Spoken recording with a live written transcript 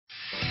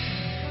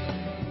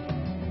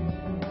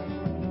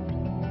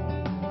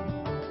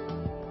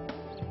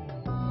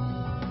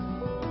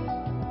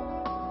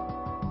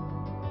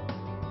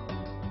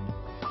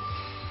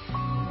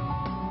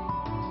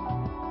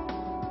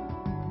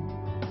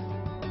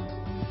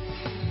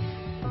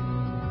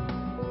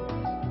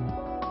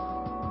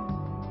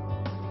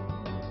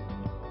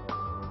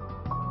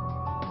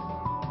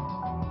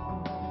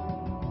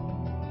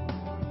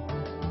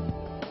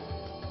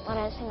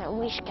think that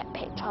we should get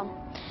picked on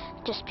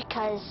just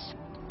because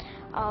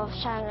of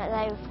showing that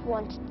they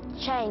want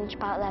to change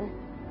about them,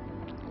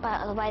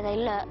 about the way they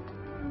look.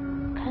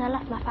 Because I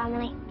love my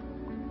family.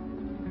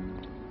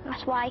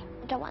 That's why I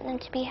don't want them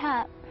to be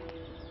hurt.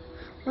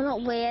 We're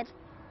not weird,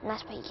 and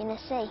that's what you're going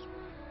to see.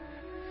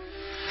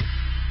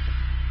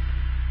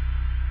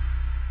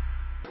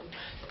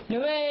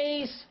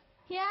 Louise!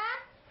 Yeah?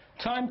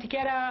 Time to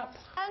get up.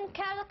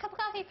 Can I have a cup of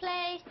coffee,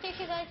 please? Do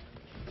you guys?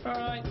 All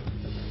right.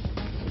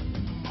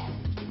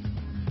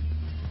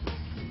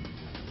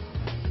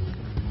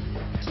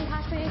 Can you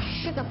pass me a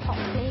sugar pop,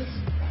 please?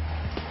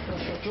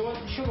 Do you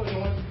want sugar or do you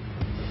want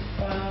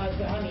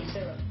the honey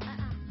syrup?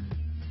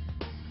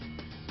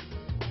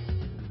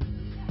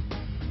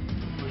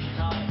 Where's your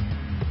tie?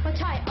 My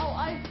tie? Oh,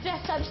 I'm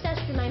just upstairs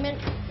for the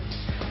moment.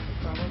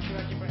 Right, once you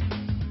have your breath.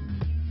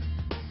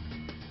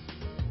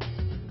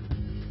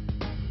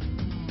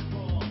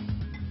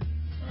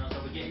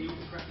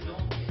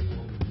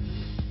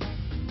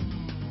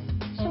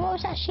 So what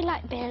was it actually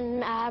like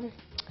being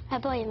a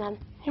boy, Mum?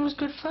 It was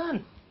good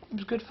fun. It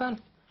was good fun.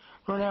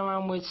 Running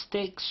around with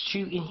sticks,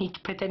 shooting,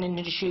 pretending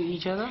to shoot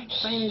each other.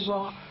 Same as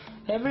what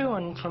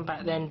everyone from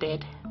back then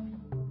did.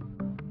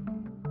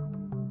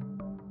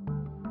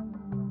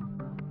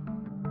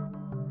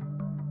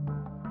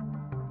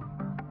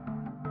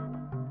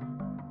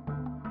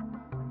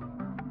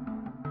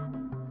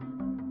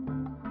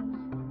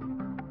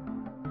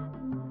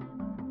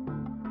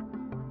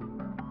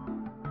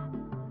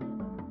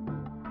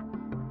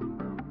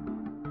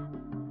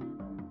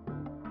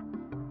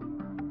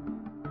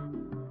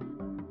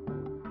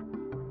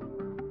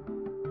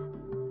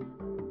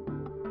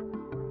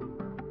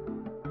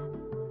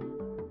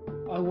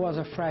 I was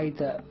afraid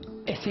that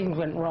if things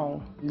went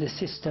wrong, the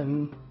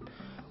system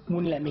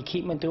wouldn't let me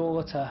keep my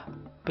daughter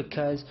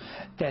because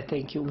they'd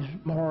think it was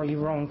morally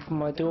wrong for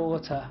my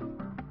daughter.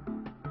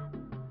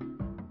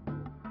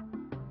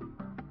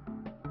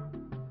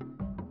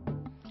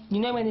 You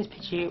know when this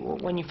picture,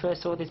 when you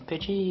first saw this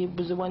picture, it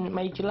was the one that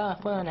made you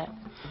laugh, weren't it?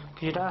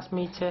 Because you'd asked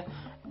me to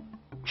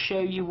show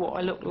you what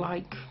I looked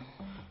like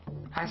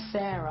as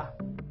Sarah.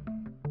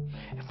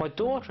 If my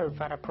daughter had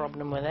had a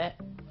problem with it,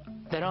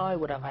 then I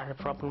would have had a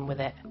problem with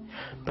it,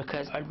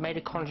 because I'd made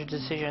a conscious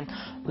decision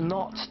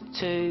not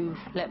to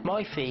let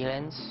my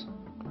feelings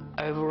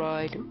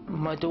override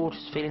my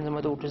daughter's feelings and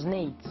my daughter's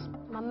needs.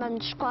 My mum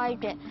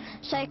described it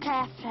so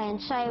carefully and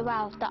so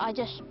well that I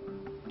just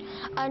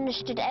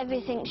understood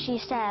everything she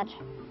said.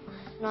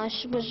 And I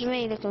was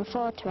really looking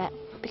forward to it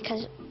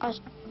because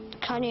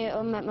I knew it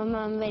would make my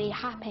mum really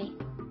happy.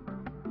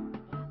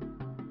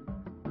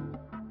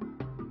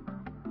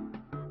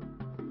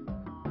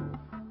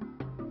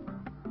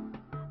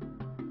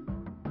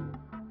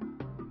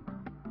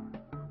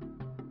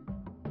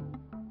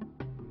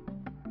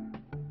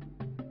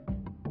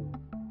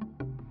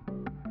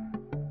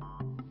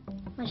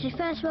 When she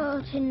first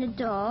walked in the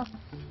door,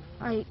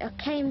 I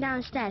came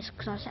downstairs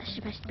because I was actually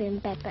supposed to be in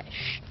bed, but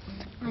shh.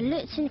 I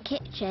looked in the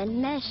kitchen,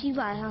 and there she was.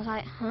 I was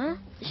like, huh?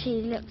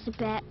 She looks a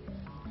bit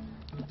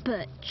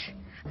butch.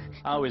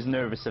 I was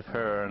nervous of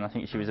her, and I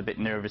think she was a bit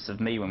nervous of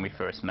me when we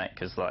first met,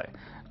 because like,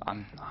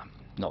 I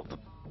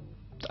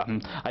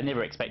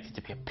never expected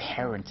to be a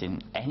parent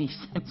in any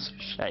sense or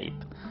shape.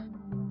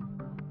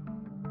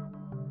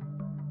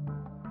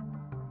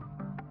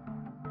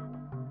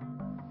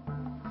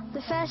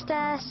 The first day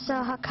I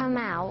saw her come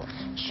out,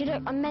 she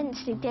looked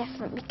immensely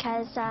different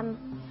because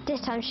this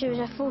time she was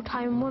a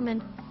full-time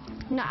woman,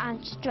 not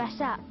having to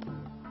dress up.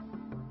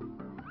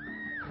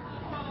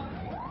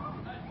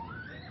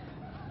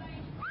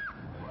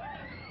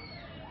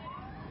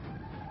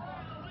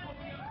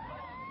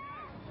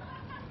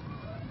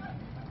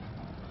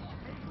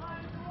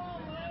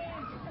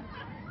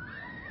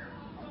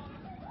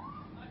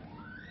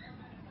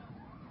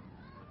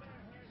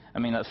 I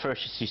mean, at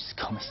first she used to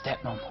call me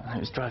stepmom, and it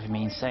was driving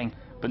me insane.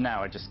 But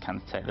now I just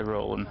kind of take the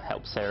role and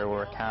help Sarah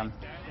where I can.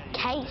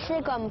 Kate's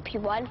the grumpy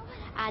one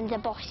and the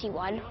bossy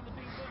one,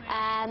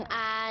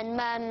 and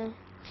Mum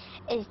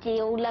is the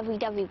all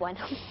lovey-dovey one.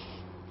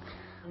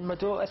 My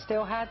daughter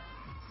still had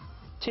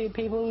two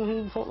people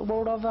who thought the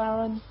world of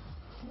her and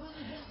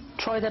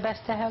tried their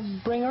best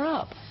to bring her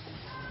up.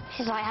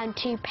 She's like having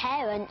two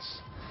parents,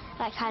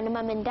 like kind of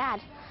Mum and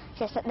Dad,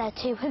 just that they're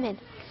two women.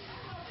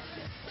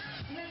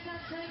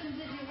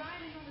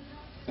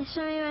 If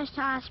somebody was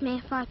to ask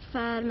me if I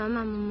preferred my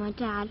mum or my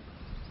dad,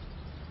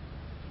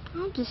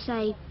 I'll just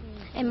say,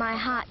 in my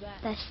heart,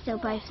 they're still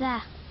both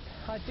there.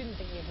 I didn't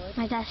think you would.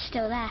 My dad's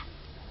still there.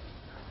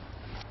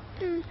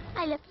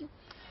 I love you.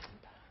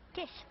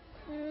 Kiss.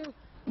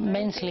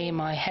 Mentally, in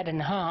my head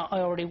and heart, I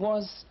already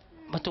was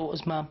my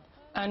daughter's mum.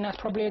 And that's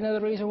probably another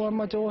reason why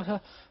my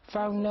daughter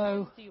found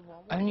no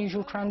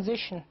unusual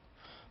transition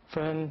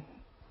from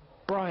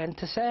Brian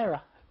to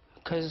Sarah.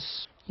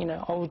 Because, you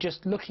know, I was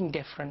just looking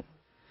different.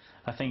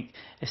 I think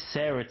if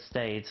Sarah had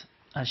stayed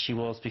as she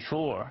was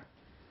before,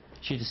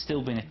 she'd have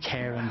still been a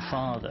caring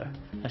father,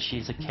 as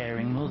she's a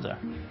caring mother.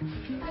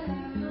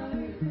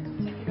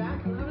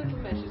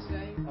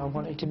 I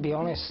wanted to be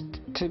honest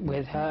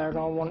with her, and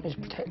I wanted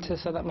to protect her,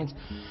 so that means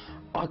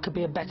I could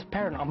be a better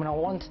parent. I mean, I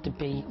wanted to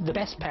be the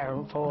best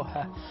parent for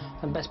her,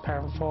 and the best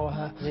parent for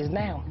her is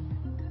now.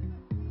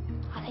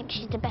 I think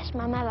she's the best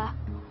mum ever.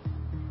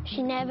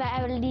 She never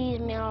ever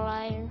leaves me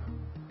alone.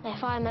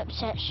 If I'm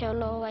upset,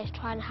 she'll always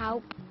try and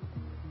help.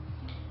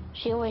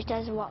 She always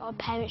does what a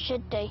parent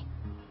should do.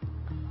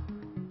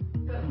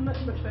 Much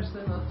better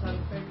than last time.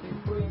 Thank you.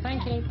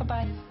 Thank you.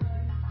 Bye-bye.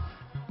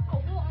 Oh,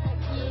 what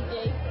do you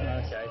do?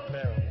 Okay,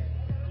 fair enough.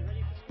 You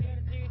ready for me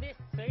to do this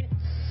soon?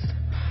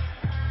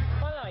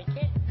 I like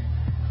it.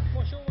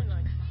 What's your one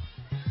like?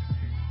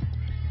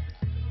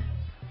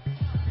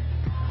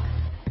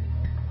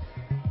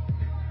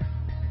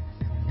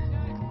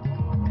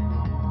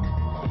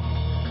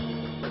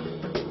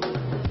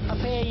 Up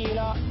here, you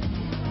lot.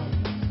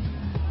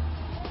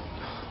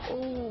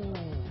 Ooh.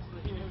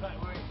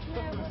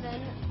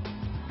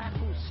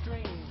 Apple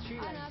strings,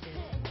 shoelaces.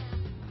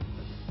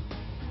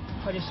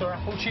 I just saw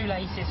apple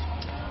shoelaces.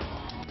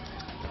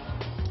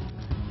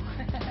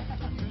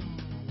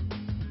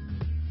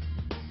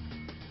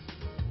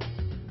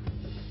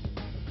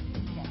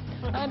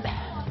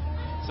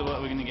 So what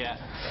are we going to get?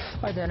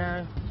 I don't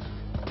know.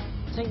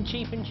 Something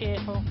cheap and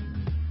cheerful.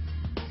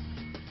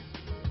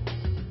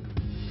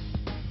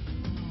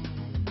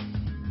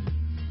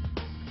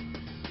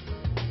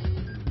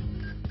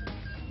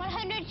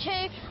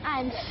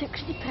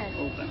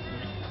 £102.60.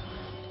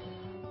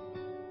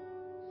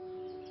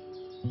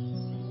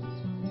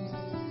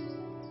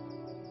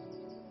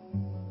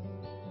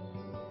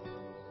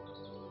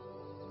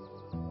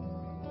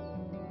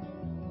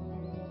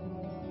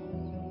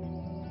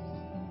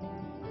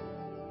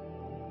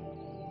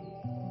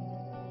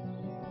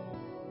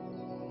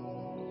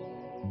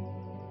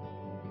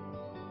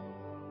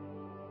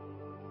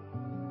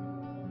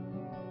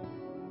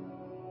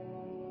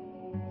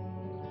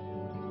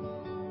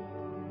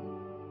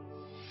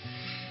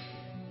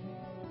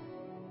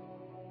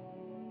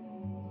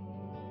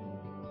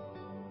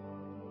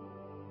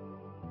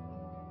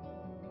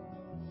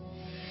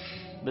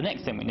 The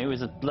next thing we knew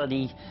was a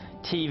bloody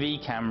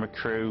TV camera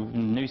crew,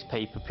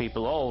 newspaper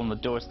people all on the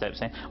doorstep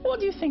saying, what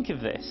do you think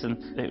of this?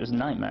 And it was a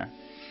nightmare.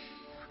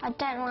 I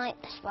don't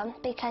like this one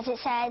because it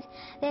said,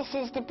 this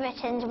is the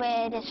Britain's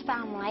weirdest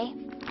family.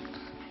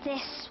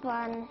 This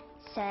one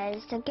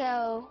says, the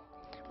girl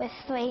with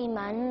 3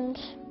 mums.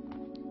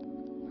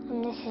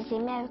 And this is the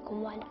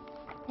American one,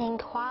 the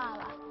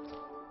Inquirer.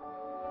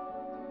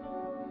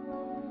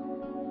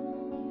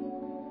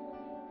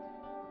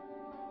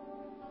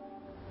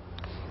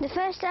 The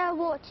first day I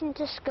walked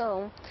into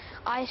school,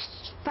 I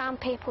found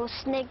people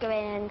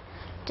sniggering and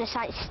just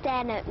like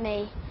staring at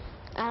me,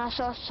 and I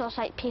saw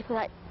like people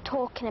like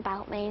talking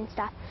about me and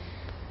stuff,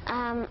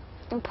 and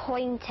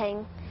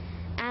pointing,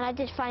 and I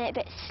did find it a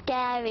bit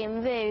scary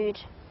and rude.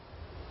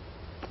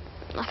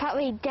 I felt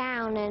really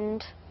down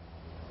in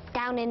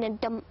the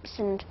dumps,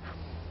 and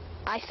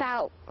I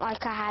felt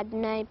like I had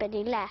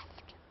nobody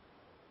left.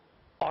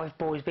 I've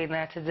always been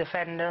there to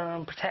defend her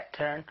and protect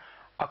her, and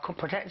I couldn't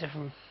protect her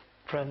from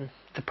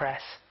the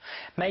press.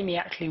 Made me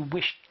actually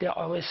wish that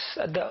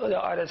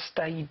I'd have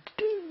stayed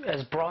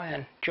as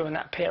Brian during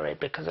that period,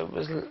 because it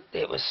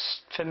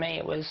was for me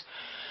it was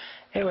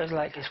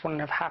like this wouldn't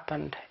have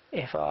happened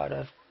if I'd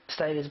have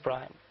stayed as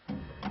Brian.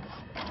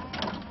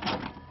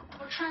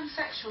 For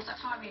transsexuals, that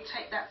time you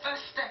take that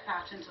first step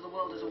out into the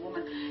world as a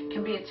woman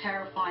can be a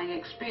terrifying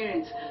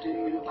experience. Do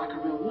you look like a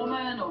real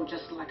woman or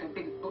just like a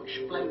big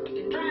butch bloke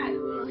in drag? He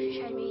also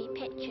showed me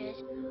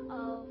pictures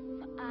of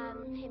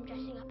him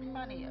dressing up as...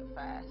 Funny at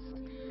first,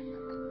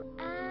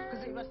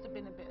 because it must have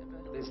been a bit of a...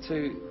 There's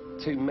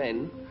two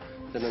men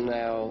that are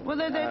now... Well,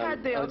 they've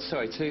had the...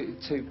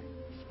 two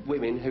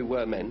women who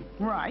were men.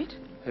 Right.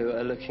 Who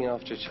are looking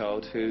after a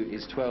child who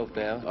is 12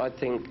 now. I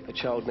think a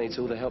child needs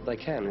all the help they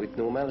can with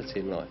normality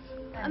in life.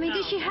 I mean,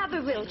 did she have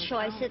a real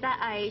choice at that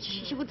age?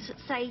 She would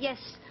say yes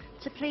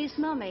to please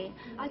Mummy.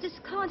 I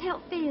just can't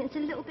help feeling it's a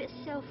little bit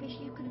selfish.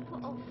 You could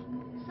put off...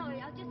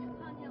 Sorry, I just can't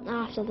help...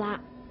 After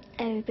that,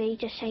 everybody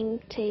just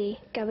seemed to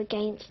go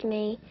against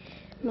me,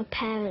 my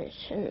parents,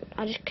 and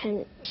I just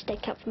couldn't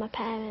stick up for my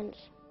parents.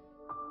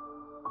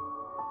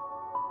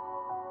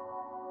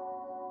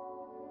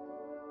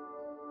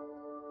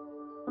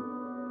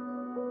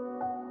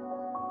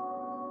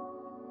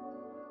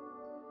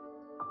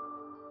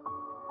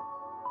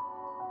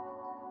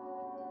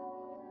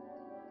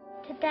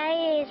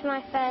 Today is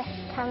my first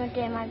time of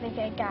doing my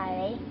video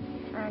diary,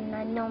 and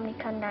I normally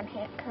come down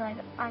here because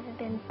I've either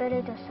been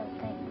bullied or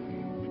something.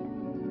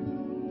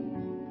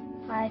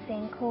 I've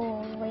been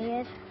called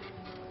weird.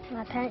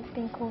 My parents have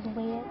been called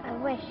weird. I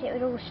wish it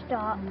would all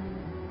stop,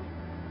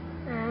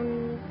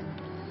 and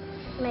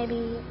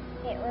maybe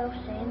it will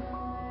soon.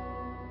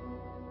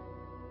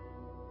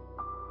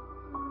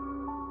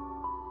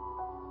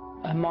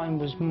 Her mind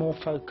was more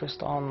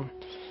focused on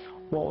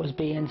what was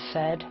being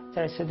said,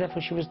 so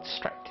therefore she was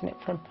distracting it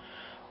from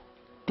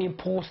the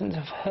importance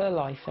of her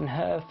life and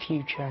her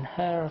future and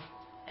her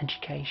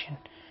education.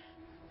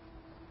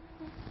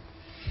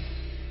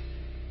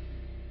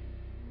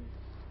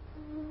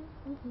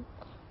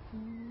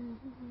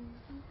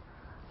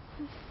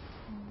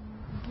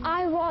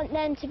 I want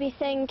them to be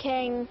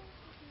thinking,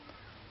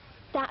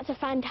 that's a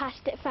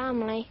fantastic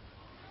family.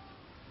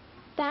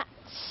 That's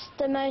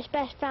the most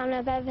best family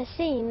I've ever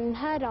seen and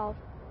heard of.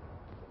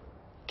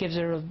 Gives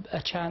her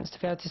a chance to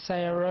be able to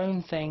say her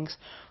own things,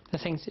 the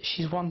things that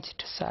she's wanted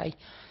to say,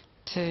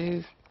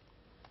 to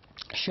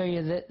show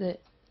you that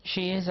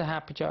she is a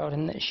happy child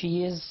and that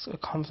she is a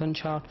confident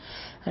child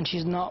and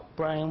she's not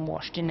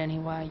brainwashed in any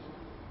way.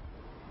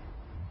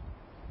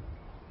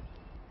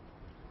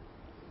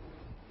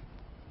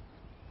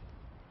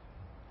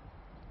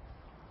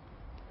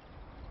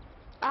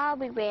 I'll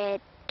be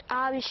weird,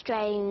 I'll be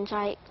strange,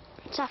 like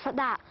stuff like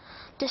that.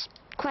 Just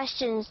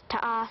questions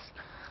to ask,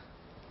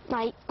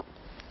 like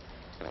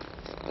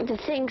the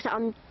things that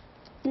I'm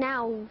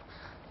now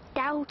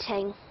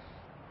doubting.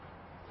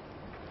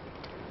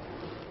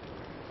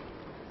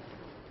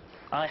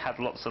 I had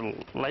lots of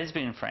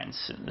lesbian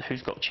friends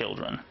who've got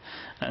children,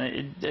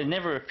 and it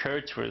never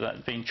occurred to her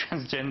that being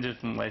transgender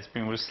and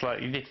lesbian was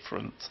slightly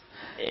different.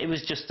 It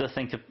was just, I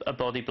think, a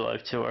body blow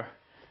to her.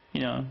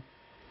 You know,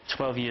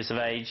 12 years of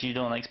age, you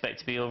don't expect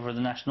to be over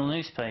the national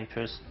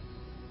newspapers.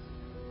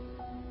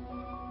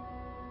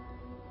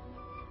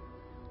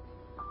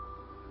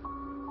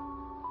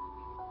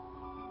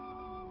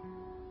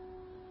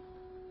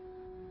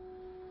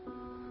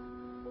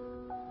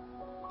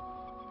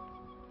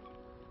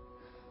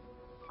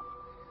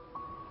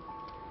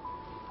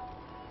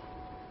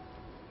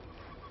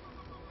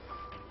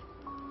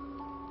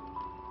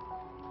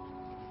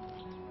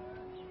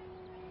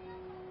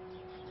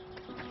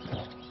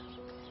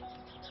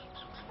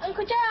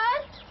 Uncle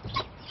John?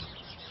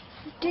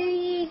 Do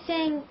you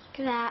think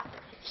that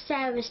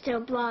Sarah's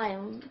still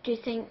blind? Do you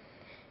think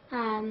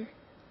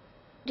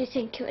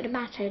it would have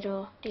mattered,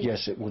 or?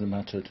 Yes, it would have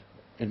mattered.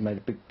 It made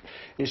a big.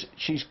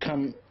 She's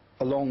come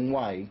a long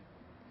way,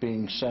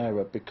 being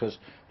Sarah, because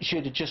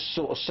she'd have just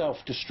sort of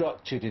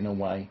self-destructed in a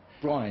way.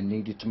 Brian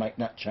needed to make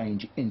that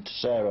change into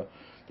Sarah,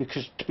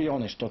 because to be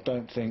honest, I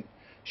don't think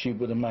she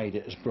would have made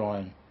it as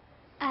Brian.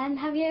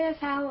 Have you ever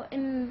felt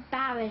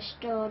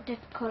embarrassed or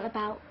difficult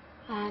about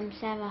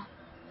Sarah?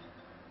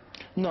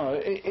 No,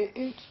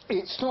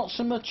 it's not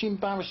so much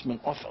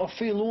embarrassment. I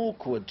feel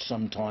awkward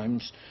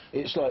sometimes.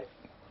 It's like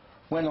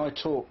when I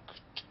talk,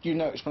 you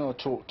notice when I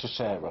talk to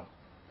Sarah,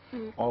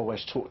 I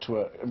always talk to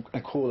her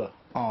and call her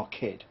our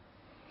kid,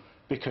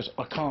 because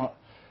I can't,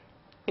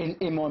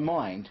 in my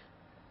mind,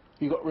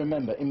 you've got to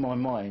remember, in my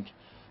mind,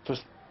 for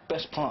the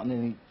best part of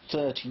nearly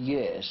 30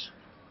 years,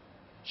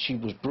 she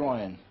was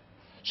Brian.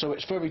 So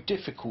it's very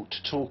difficult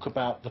to talk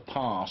about the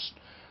past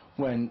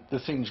when the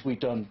things we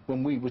done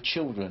when we were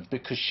children,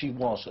 because she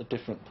was a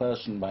different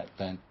person back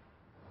then.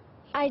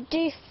 I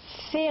do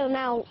feel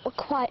now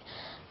quite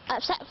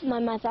upset for my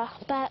mother,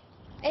 but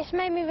it's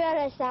made me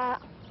realise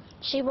that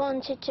she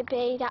wanted to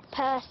be that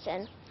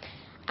person,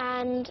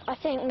 and I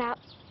think that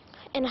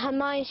in her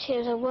mind she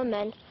was a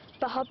woman,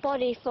 but her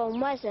body form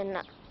wasn't.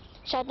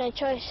 She had no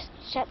choice,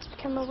 she had to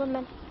become a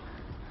woman.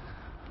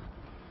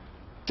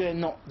 They're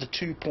not the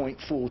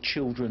 2.4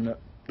 children that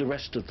the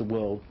rest of the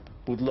world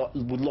would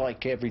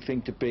like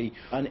everything to be,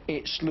 and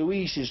it's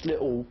Louise's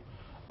little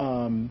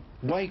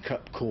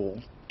wake-up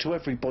call to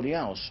everybody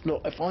else.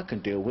 Look, if I can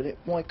deal with it,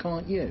 why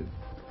can't you?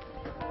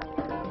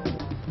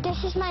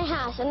 This is my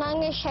house, and I'm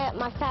going to show you what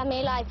my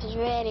family life is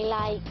really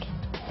like.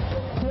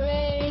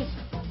 Louise!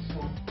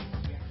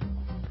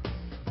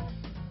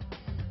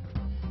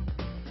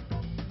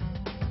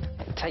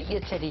 Take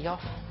your teddy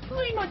off.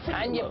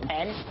 And your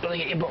pen. Gotta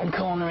get your bottom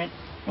corner in.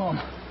 Come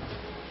on.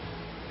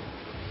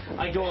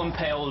 I go and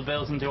pay all the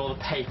bills and do all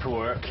the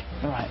paperwork.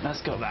 Right,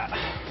 that's got that.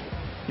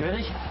 You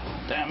ready?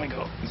 Down we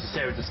go.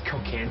 Sarah does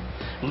cooking.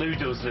 Lou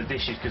does the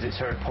dishes because it's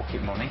her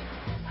pocket money.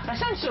 I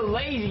sound so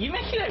lazy. You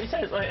make it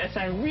sound like I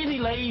sound really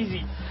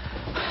lazy.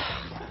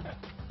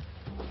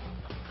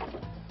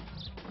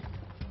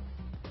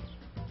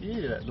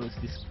 Ew, that looks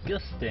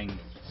disgusting.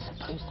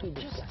 Supposed to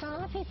be Just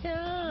stop it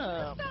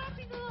up.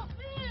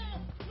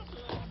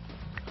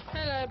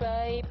 Hello,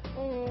 babe.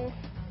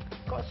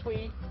 Got a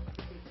sweet.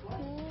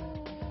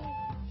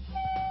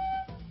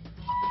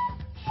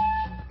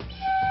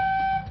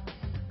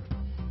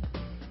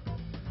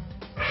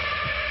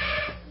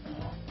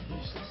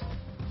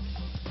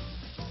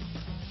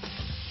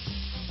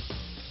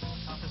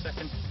 Half a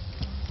second.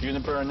 You're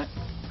gonna burn it.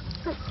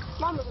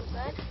 Mum wasn't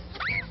good.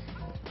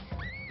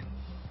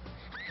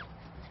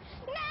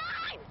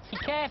 Be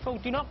careful,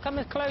 do not come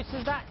as close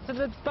as that to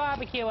the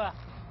barbecuer.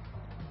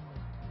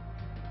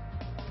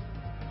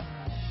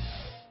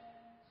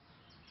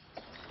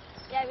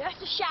 Yeah, we have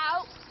to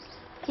shout.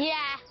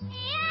 Yeah.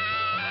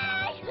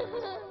 Yay!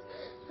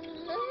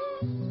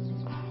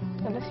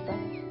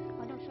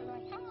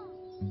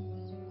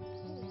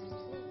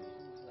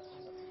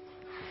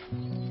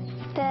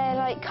 They're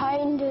like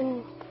kind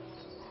and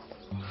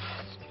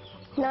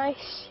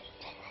nice,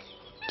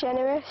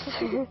 generous.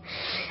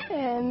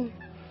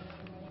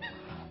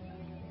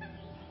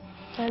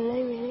 I don't know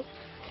really.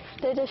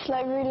 They're just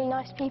like really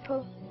nice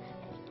people.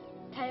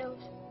 Tails.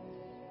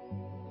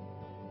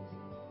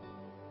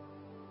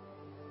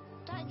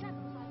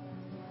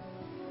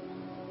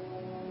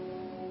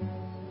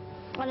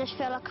 I just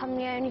feel like I'm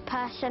the only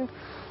person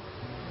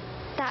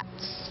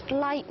that's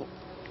like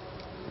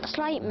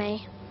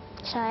me,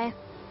 so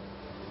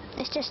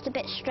it's just a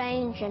bit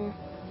strange, and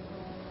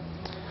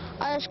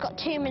I just got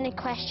too many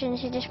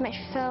questions. It just makes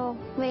me feel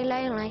really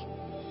lonely.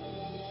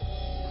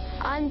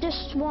 I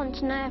just want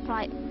to know if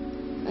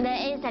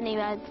there is any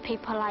other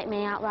people like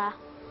me out there.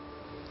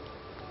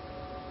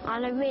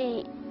 And I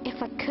really,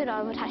 if I could,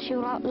 I would actually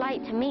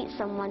like to meet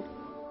someone.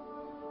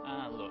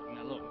 Ah, look,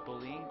 now look,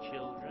 bullying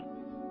children.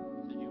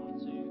 So do you want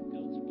to go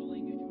to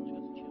bullying, or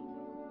do you want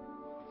to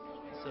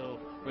go to children? So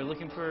we're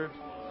looking for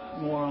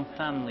more on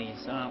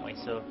families, aren't we?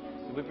 So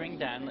if we bring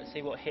down, let's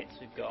see what hits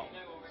we've got.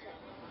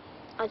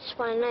 I just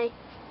want to know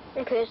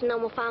if it was a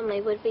normal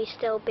family, would I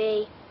still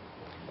be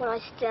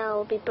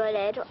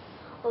bullied,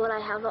 or would I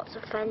have lots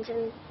of friends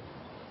and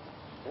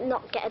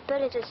not get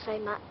bullied as so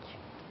much?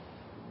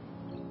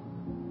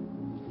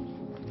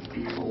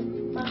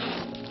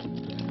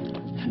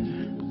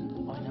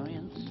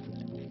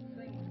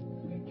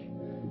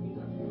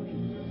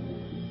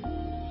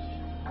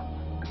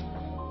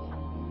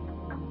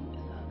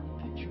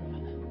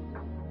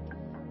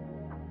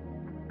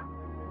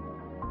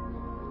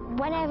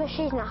 Whenever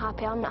she's not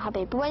happy, I'm not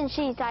happy. But when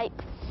she's like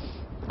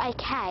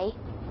okay,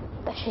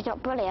 but she's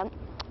not brilliant,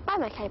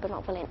 I'm okay but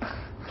not brilliant.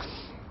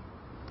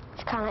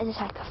 It's kind of just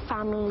like a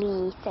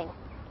family thing.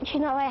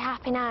 She's not very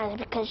happy now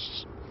because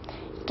she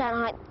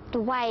don't like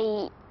the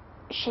way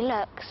she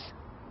looks.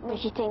 When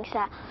she thinks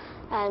that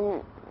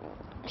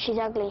she's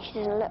ugly, she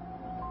doesn't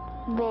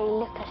really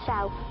look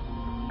herself.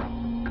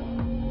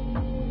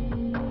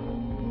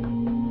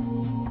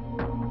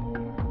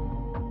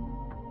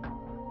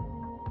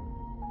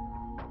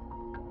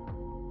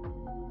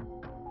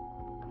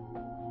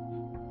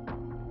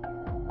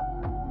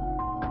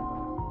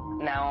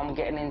 Now I'm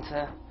getting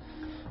into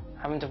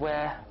having to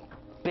wear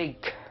big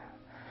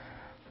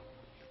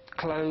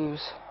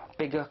clothes,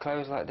 bigger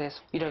clothes like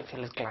this. You don't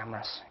feel as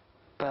glamorous,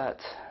 but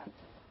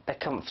they're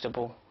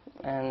comfortable,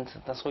 and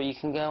that's all you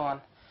can go on.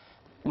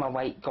 My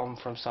weight gone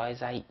from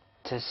size 8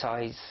 to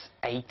size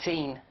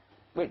 18,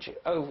 which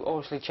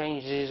obviously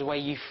changes the way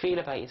you feel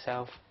about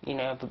yourself. You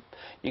know,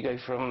 you go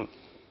from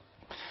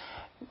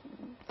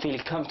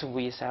feeling comfortable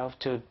with yourself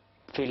to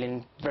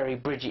feeling very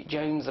Bridget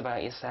Jones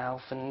about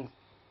yourself, and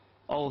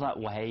all that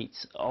weight,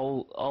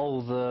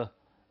 all the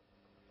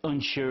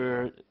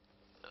unsure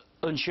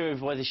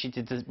of whether she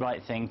did the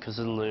right thing because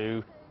of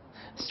Lou.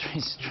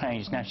 It's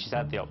strange. Now she's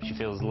had the op, she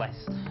feels less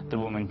the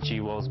woman she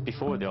was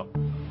before the op.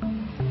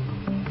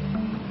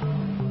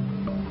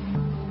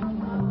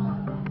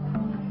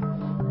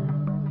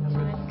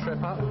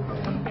 Trip up?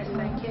 yes,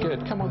 thank you.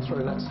 Good. Come on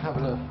through. Let's have a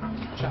look.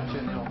 Chat to you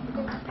in the office.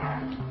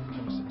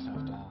 Come sit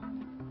yourself down.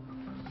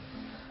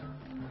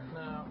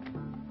 Now,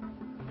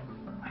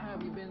 how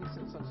have you been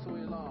since I saw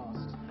you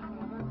last?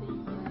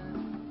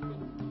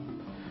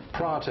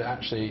 Prior to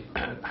actually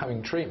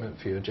having treatment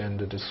for your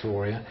gender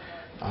dysphoria,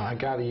 I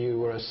gather you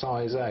were a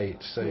size 8,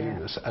 so you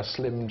were a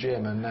slim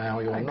Jim, and now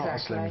you're not a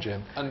slim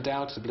Jim.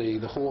 Undoubtedly,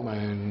 the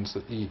hormones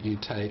that you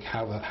take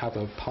have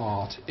a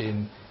part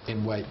in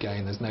weight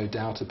gain. There's no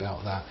doubt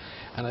about that.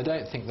 And I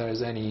don't think there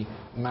is any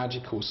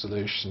magical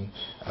solution,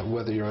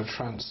 whether you're a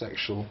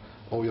transsexual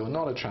or you're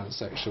not a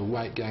transsexual.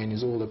 Weight gain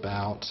is all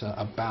about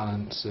a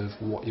balance of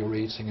what you're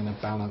eating and a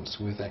balance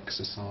with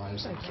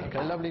exercise.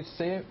 Okay, lovely to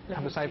see you.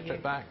 Have a safe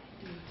trip back.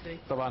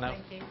 Bye-bye now.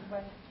 Thank you.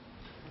 Bye.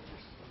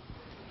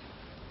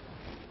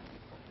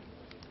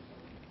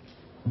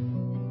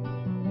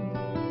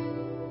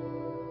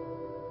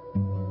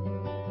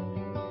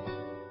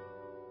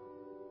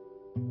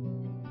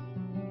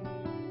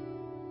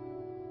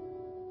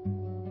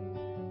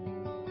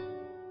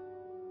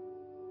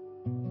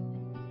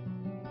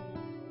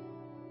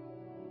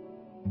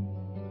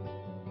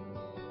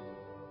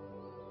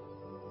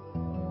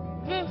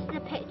 This is a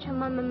picture of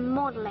my mum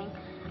modelling,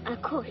 and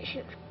of course she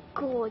looks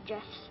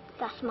gorgeous.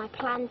 That's my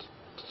plan,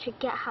 to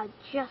get her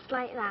just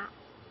like that.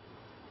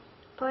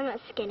 Probably not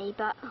skinny,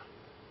 but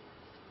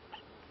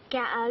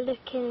get her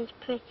looking as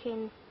pretty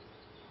and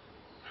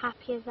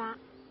happy as that.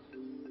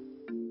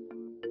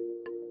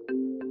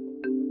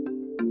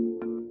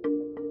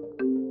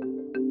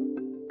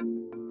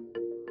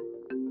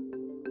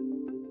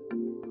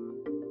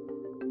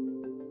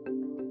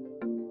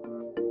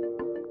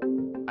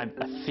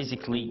 I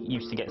physically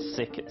used to get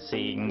sick at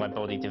seeing my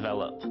body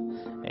develop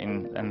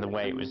and the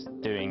way it was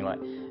doing. Like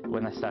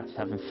when I started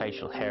having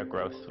facial hair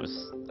growth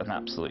was an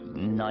absolute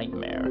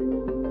nightmare.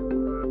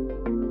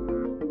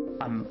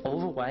 I'm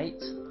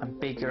overweight, I'm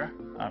bigger,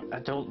 I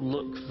don't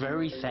look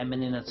very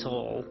feminine at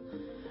all,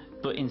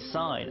 but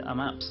inside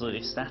I'm absolutely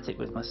ecstatic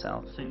with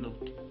myself. I think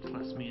they'll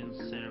class me and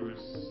Sarah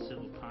as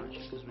civil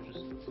partnership because we're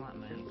just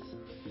flatmates.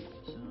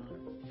 So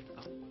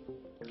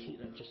I'll keep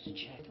that just to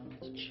check. I need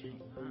to check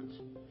that.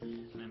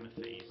 And then my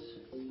face.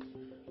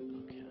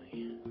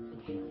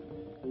 Okay.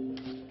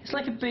 It's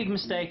like a big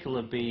mistake will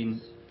have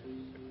been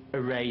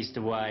erased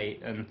away,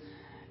 and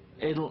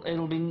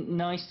it'll be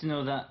nice to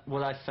know that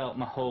what I felt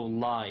my whole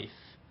life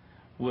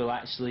will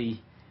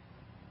actually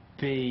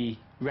be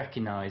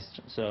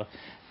recognised, so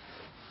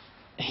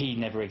he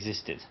never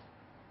existed.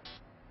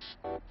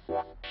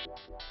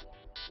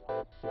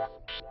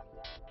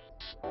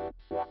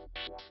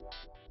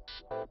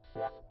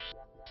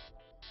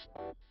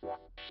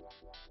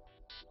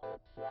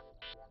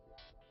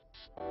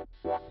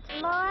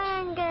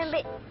 I'm going to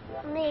be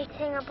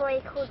meeting a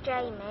boy called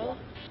Jamie,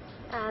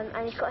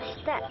 and he's got a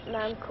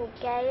stepmom called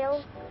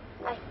Gail.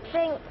 I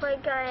think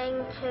we're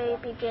going to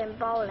be doing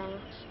bowling.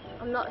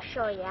 I'm not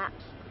sure yet.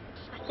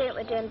 I think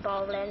we're doing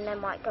bowling, then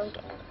might go and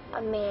get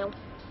a meal.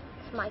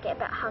 So might get a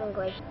bit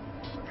hungry.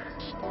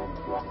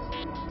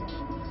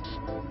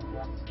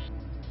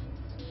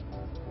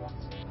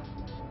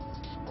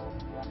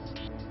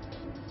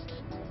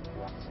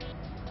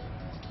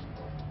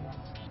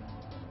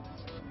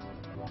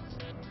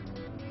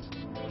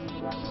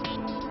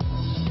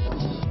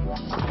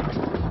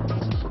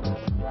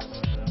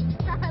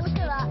 Look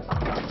at that.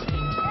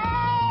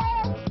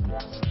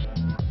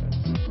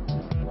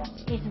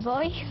 He's a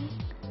boy.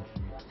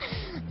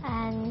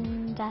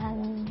 And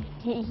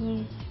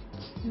he's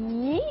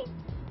cute.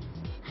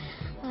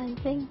 I'm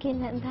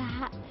thinking that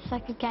perhaps I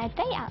could get a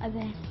date out of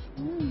this.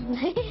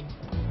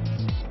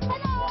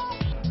 Hello!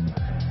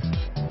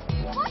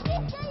 What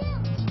is it?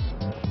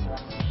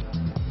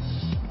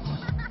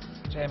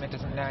 Jamie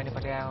doesn't know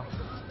anybody else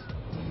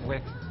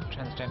with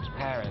transgender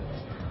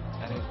parents,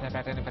 and he's never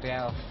had anybody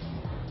else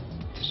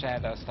to share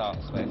those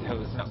thoughts with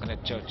who's not going to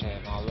judge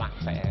him or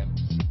laugh at him.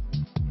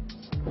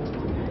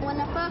 When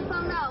I first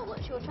found out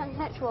that she was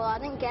transsexual, I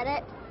didn't get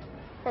it.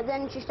 But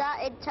then she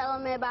started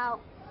telling me about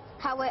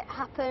how it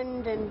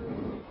happened, and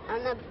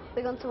I've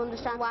begun to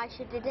understand why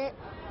she did it.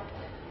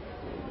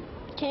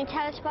 Can you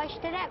tell us why she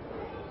did it?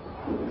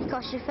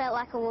 Because she felt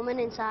like a woman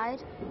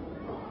inside.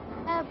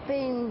 I've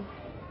been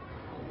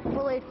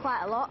bullied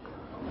quite a lot.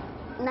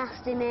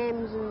 Nasty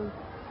names and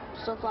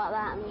stuff like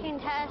that. And can you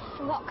tell us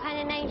what kind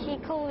of names she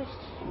calls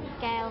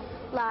Gail?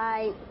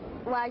 Like,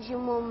 why's your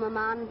mum a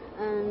man,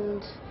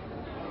 and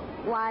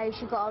why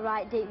she got a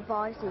right deep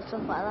voice and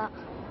stuff like that.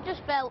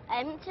 Just felt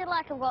empty,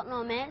 like I've got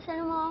no mates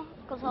anymore,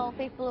 because all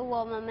people who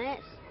were my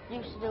mates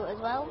used to do it as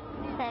well.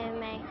 Same with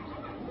me.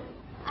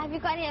 Have you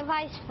got any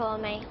advice for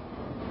me?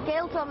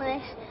 Gail told me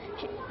this.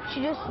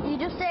 You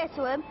just say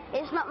to him,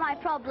 it's not my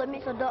problem,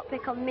 so don't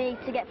pick on me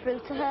to get through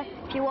to her.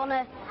 If you want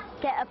to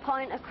get a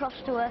point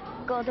across to her,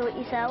 go do it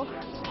yourself.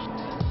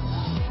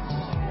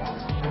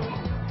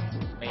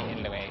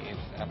 Meeting Louise,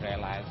 I've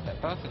realised that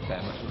both of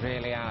them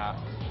really are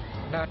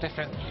no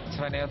different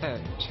to any other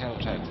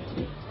children.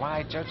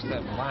 Why judge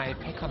them? Why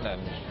pick on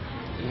them?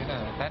 You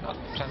know, they're not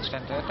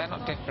transgender, they're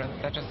not different,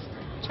 they're just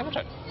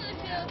children.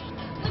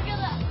 Look at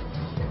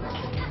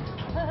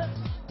that!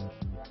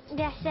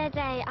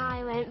 Yesterday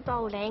I went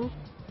bowling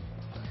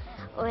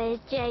with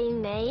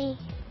Jamie.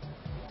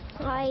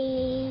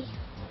 I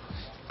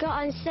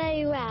got on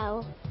so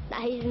well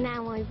that he's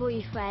now my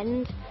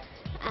boyfriend,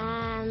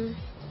 and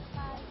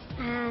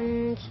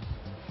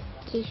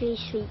he's really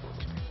sweet.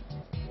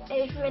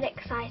 It was really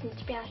exciting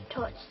to be able to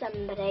talk to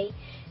somebody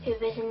who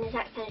was in the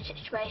exact same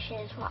situation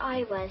as what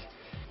I was.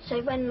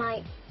 So when,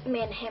 like,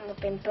 me and him have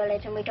been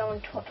bullied and we don't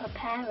want to talk to our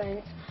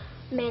parents,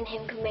 me and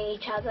him can meet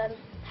each other and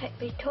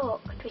hopefully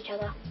talk to each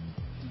other.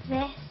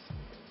 This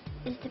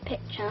is the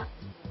picture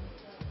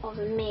of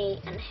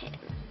me and him.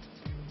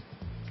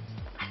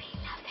 I really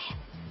love him.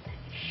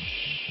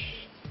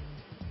 Shh.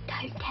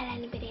 Don't tell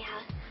anybody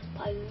else,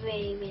 but I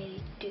really,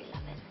 really do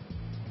love him.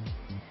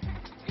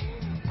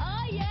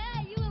 Oh yeah!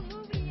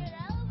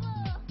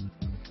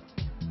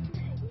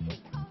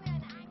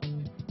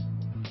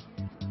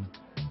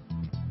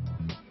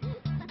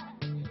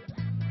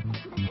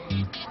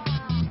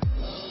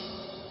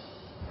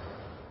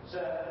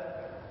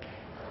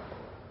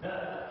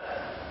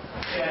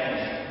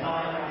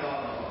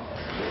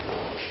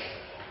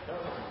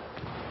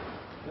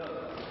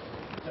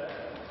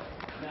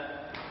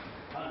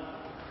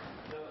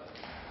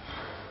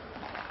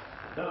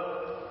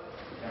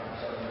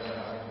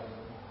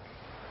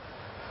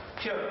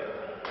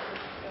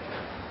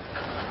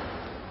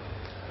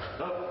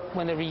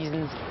 One of the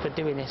reasons for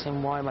doing this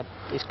and why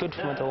it's good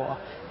for my daughter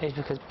is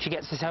because she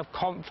gets the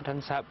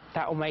self-confidence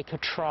that will make her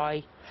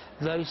try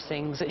those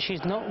things that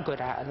she's not good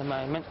at the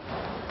moment.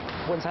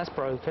 Once that's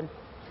broken,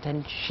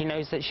 then she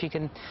knows that she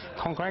can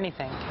conquer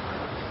anything.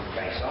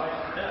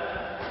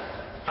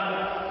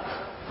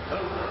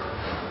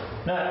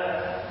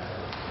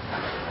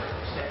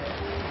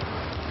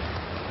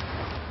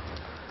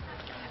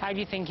 How do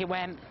you think it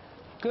went?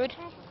 Good?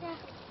 Yeah.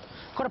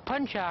 Got a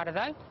punch out of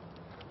though.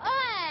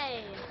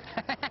 Hey!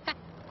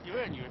 You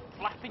were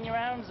flapping your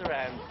arms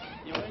around.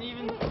 You weren't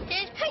even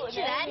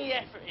putting any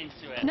effort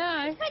into it.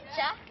 No.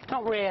 Picture?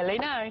 Not really,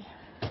 no.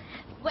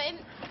 Wait.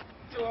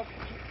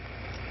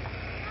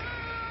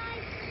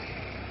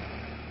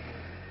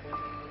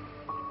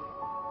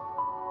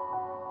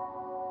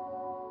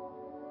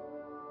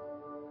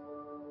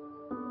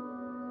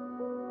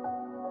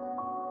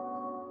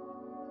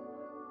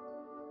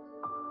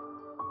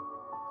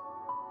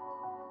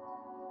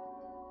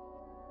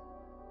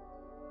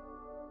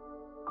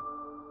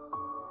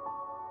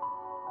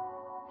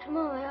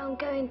 Tomorrow I'm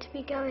going to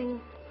be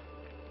going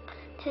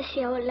to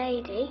see our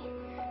lady,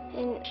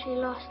 and she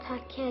lost her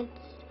kids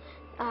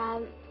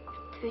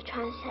through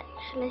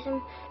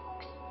transsexualism.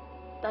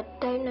 I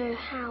don't know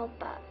how,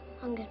 but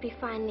I'm going to be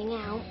finding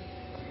out.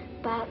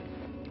 But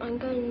I'm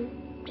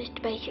going just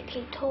to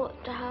basically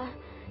talk to her,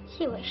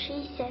 see what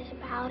she says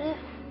about it,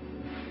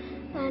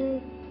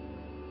 and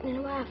in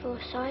a way I feel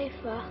sorry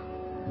for her.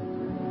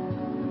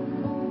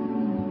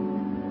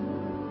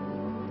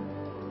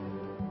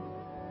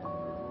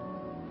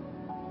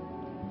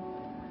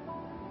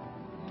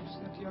 Is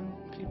that young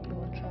people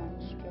who are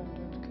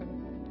transgendered can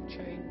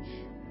change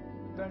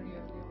very early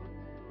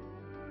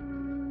on.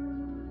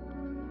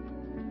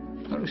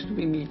 That used to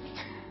be me.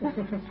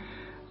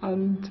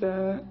 And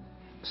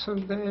so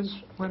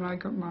there's when I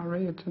got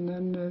married, and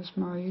then there's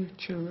my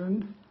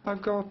children.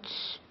 I've got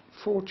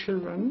 4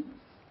 children,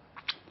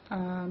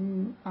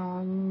 and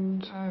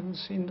I haven't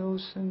seen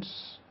those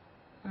since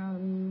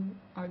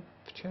I've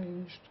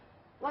changed.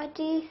 Why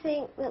do you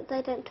think that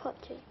they don't talk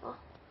to you anymore?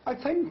 I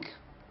think,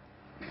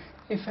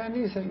 if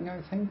anything,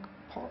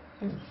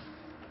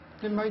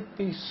 they might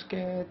be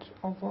scared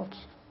of what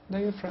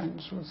their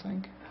friends will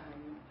think.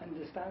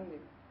 Understanding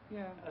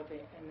Yeah. of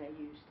it, and they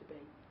used to be.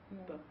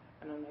 Yeah. But,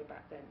 and I know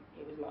back then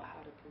it was a lot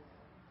harder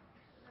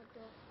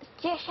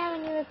because... Do you show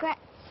any regrets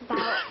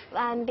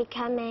about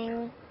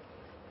becoming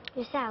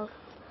yourself?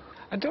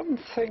 I don't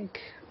think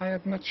I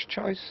had much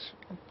choice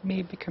of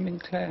me becoming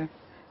Claire,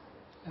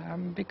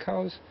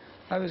 because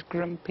I was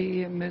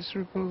grumpy and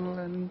miserable,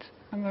 and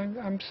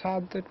I'm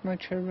sad that my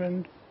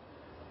children,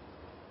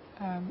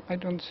 I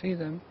don't see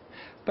them.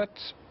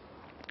 But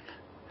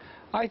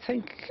I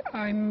think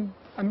I'm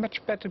a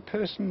much better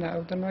person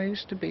now than I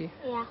used to be.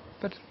 Yeah.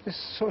 But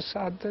it's so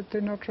sad that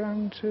they're not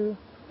around to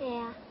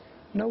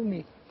know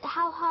me.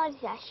 How hard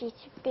is it actually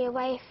to be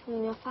away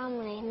from your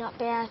family and not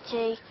be able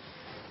to,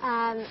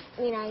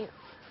 you know,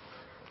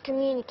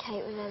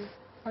 communicate with them?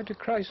 I do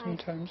cry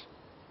sometimes,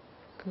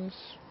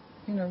 because,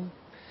 you know,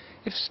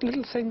 if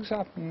little things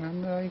happen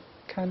and I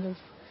kind of...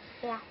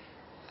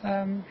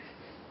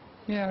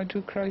 Yeah, I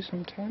do cry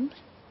sometimes.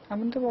 I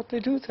wonder what they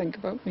do think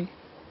about me.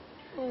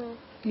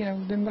 You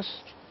know,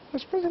 I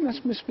suppose they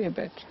must miss me a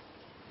bit.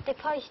 They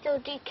probably still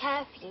do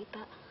care for you,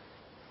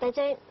 but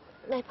they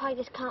probably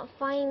just can't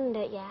find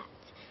it yet.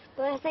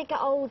 But as they get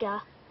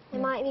older, they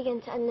might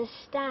begin to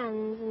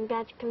understand and be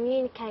able to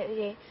communicate with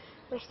you,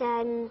 which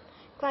then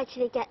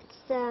gradually gets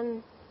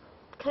them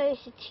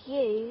closer to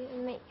you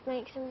and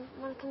makes them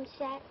want to come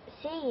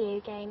see you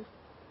again.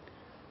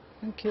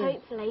 Thank you.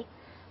 Hopefully.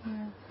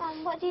 Yeah.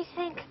 What do you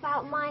think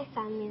about my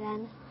family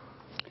then?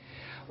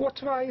 What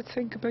do I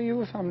think about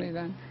your family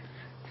then?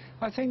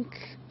 I think,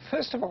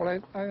 first of all,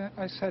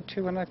 I said to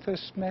you when I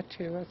first met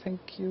you, I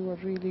think you are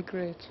really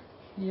great.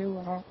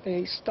 You are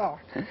a star.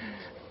 Do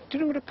you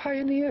know what a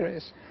pioneer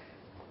is?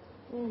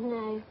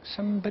 No.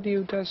 Somebody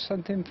who does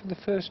something for the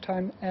first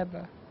time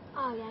ever.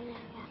 Oh,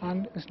 yeah.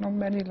 And there's not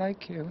many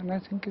like you, and I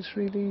think it's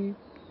really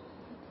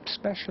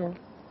special.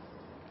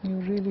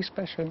 You're really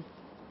special.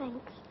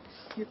 Thanks.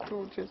 You're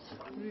gorgeous.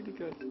 Really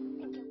good.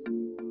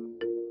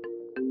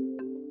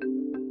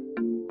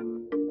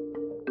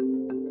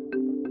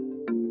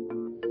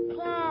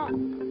 Claire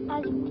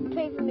has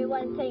proven me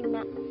one thing,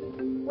 that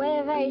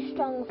we're a very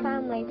strong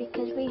family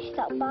because we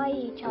stuck by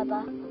each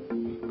other.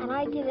 And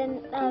I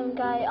didn't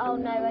go, oh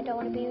no, I don't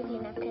want to be with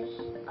you now because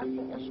I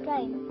think you're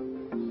strange.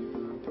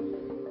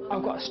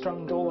 I've got a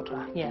strong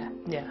daughter, yeah.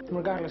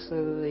 Regardless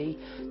of the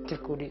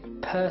difficulties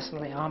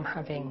personally I'm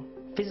having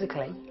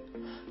physically,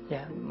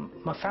 yeah,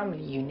 my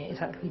family unit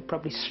is actually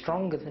probably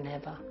stronger than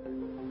ever.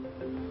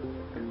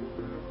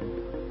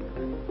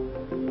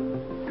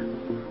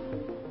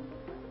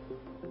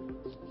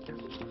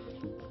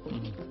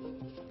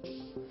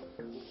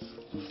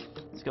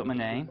 It's got my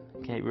name,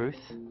 Kate Ruth,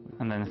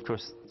 and then of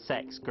course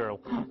sex, girl.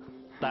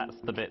 That's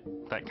the bit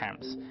that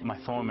counts. My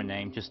former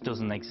name just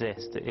doesn't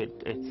exist.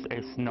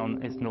 It's null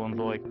and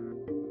void.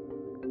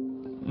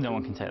 No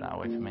one can take that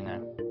away from me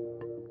now.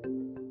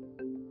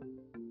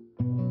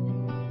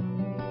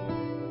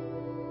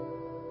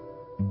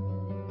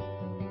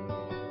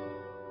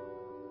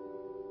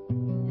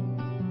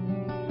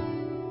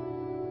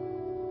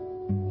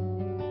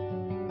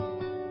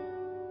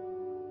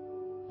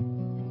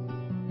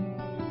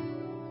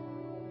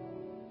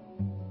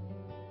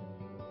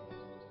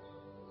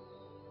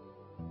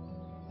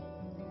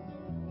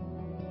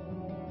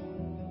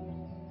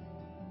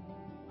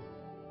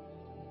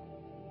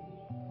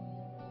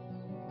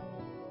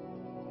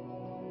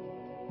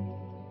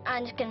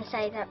 I'm just going to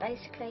say that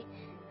basically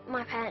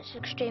my parents are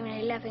an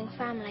extremely loving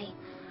family,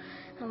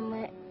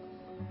 and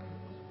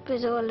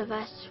because all of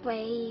us,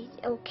 we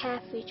all care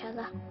for each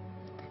other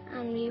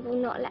and we will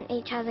not let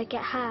each other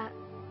get hurt.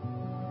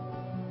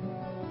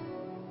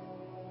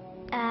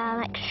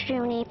 I'm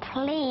extremely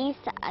pleased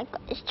that I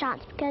got this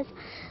chance because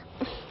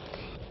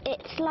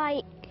it's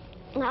like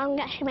I'm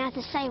actually able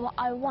to say what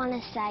I want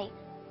to say.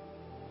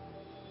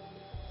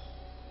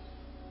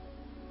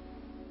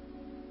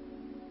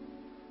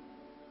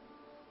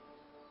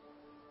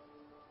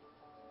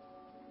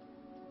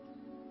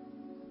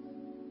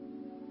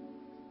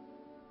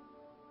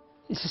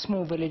 it's a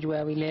small village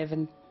where we live,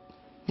 and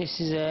this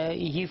is a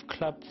youth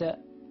club that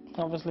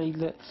obviously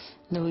that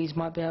Louise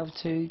might be able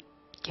to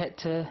get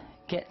to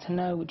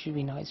know, which would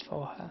be nice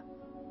for her.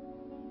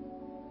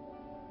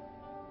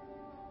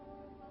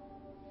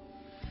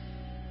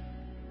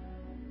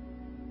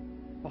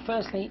 Well,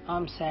 firstly,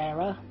 I'm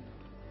Sarah,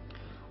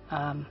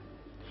 and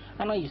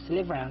I used to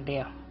live around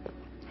here,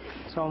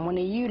 so I'm one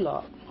of you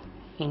lot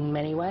in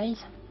many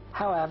ways.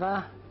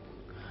 However,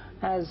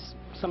 as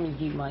some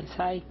of you might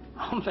say,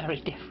 I'm very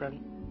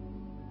different.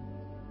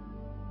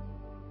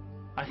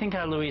 I think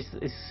how Louise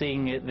is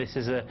seeing this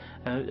as a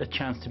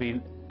chance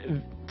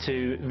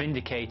to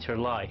vindicate her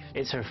life.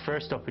 It's her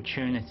first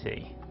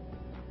opportunity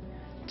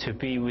to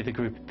be with a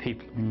group of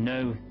people who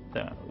know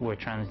that we're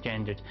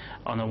transgendered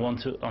on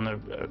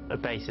a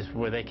basis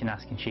where they can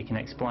ask and she can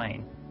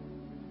explain.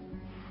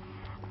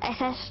 If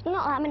there's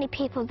not that many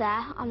people there,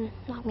 I'm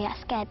not going to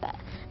get scared, but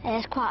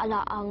there's quite a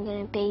lot. I'm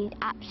going to be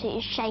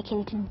absolutely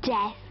shaken to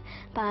death,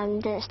 but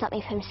it doesn't stop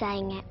me from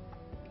saying it.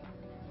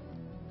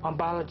 I'm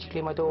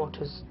biologically my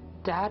daughter's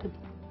dad,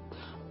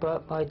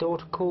 but my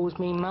daughter calls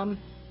me mum,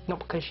 not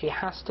because she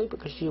has to,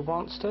 because she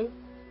wants to.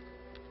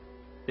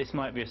 This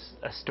might be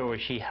a story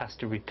she has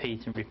to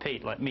repeat and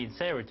repeat, like me and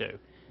Sarah do.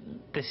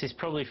 This is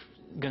probably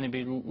going to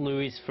be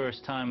Louise's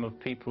first time of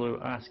people who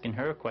are asking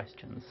her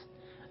questions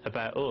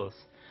about us,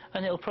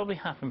 and it'll probably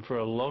happen for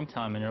a long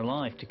time in her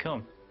life to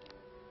come.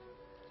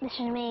 This is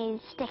me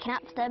sticking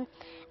up for them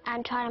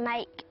and trying to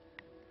make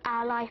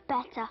our life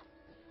better.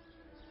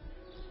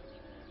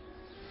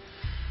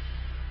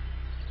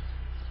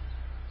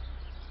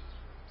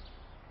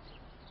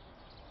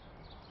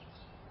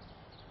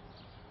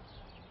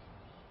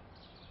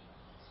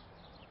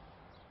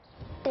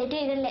 They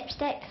do the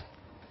lipstick,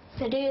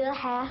 they do the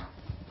hair,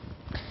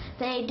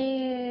 they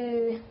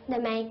do the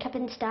makeup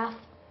and stuff,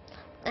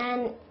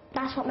 and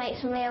that's what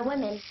makes them real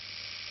women.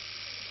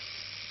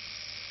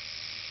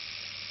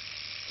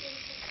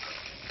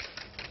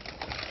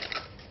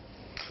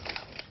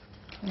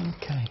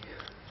 Okay.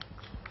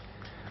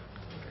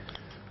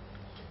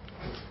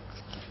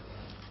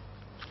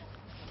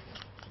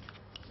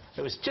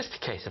 It was just a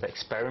case of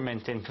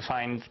experimenting to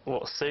find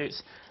what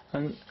suits,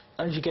 and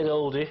as you get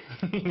older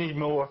you need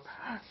more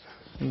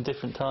and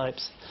different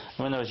types.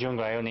 And when I was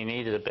younger I only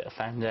needed a bit of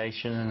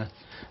foundation and a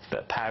bit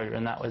of powder,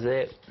 and that was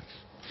it.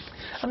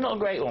 I'm not a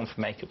great one for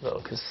makeup though,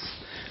 because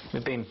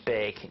with being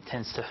big it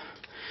tends to,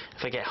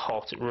 if I get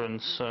hot it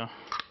runs, so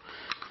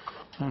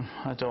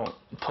I don't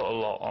put a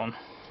lot on.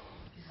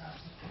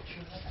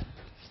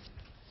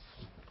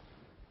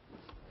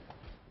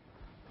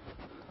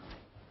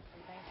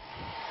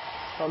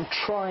 I'm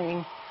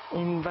trying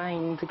in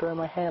vain to grow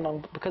my hair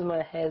long, but because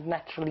my hair is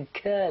naturally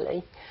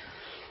curly,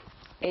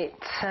 it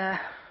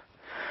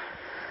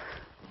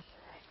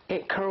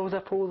curls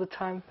up all the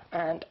time,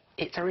 and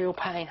it's a real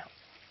pain.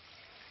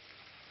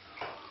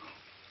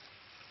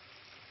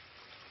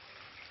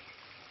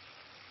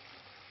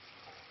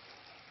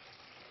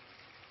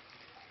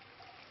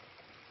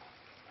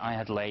 I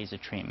had laser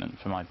treatment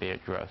for my beard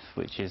growth,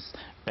 which is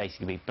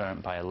basically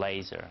burnt by a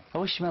laser. I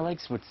wish my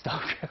legs would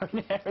stop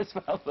growing hair as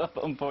well, but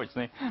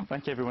unfortunately,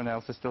 like everyone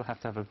else, I still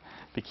have to have a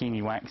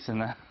bikini wax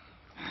and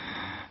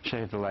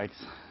shave the legs,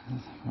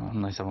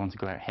 unless I want to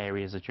go out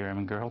hairy as a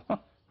German girl.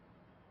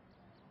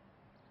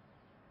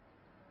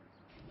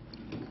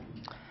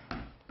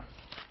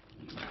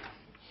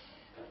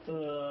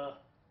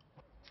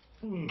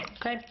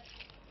 Okay.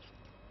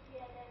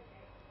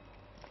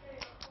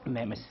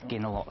 Make my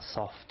skin a lot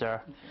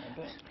softer.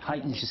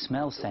 Heightens your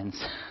smell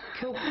sense.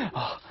 Cool.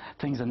 Oh,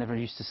 things I never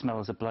used to smell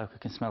as a bloke, I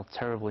can smell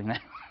terribly now.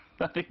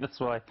 I think that's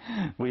why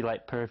we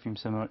like perfume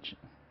so much.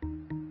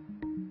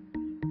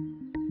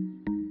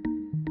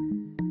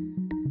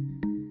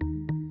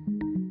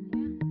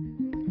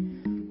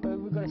 Well,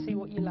 we've got to see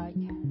what you like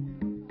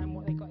and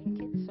what they got in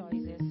kids'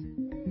 sizes.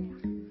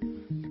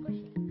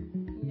 Squishy.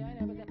 Yeah, I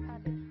know, but they're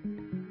padded.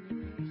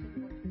 You said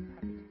you wanted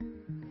padded.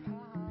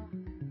 Haha,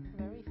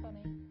 very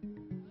funny.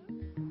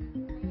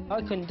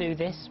 I couldn't do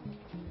this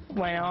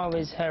when I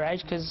was her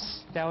age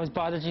because I was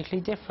biologically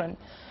different.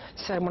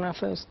 So when I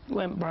first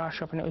went bra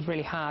shopping, it was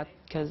really hard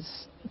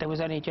because there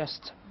was only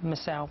just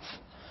myself,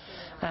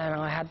 and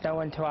I had no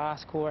one to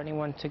ask or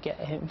anyone to get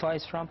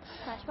advice from.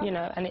 You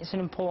know, and it's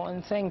an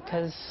important thing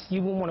because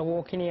you wouldn't want to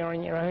walk in here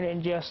on your own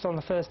and just on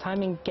the first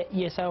time and get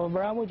yourself a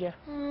bra, would you?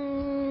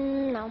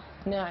 No.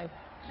 No.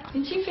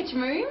 In your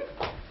fitting room,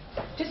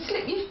 just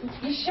slip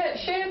your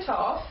shirt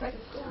off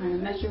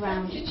and measure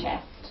around your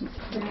chest.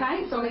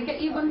 Okay, so I'm going to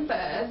get you one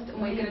first and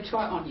we're going to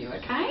try it on you,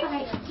 okay?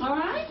 Right.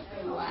 Alright?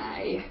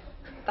 Away.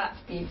 That's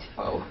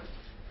beautiful.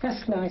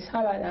 That's nice,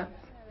 I like that.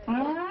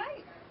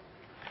 Alright?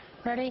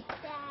 Ready?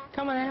 Yeah.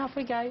 Come on then, off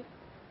we go.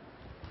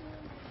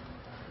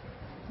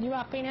 You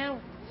happy now?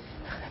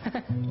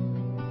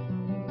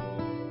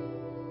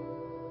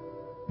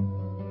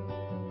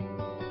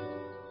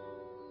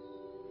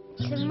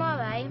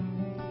 Tomorrow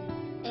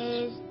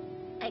is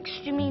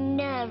extremely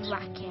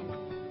nerve-wracking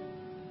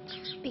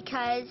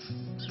because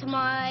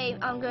tomorrow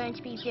I'm going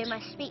to be doing my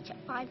speech at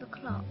 5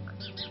 o'clock,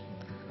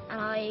 and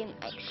I'm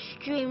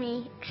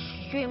extremely,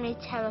 extremely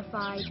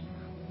terrified.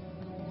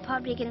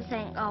 Probably going to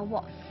think, oh,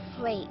 what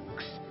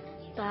freaks.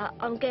 But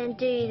I'm going to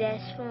do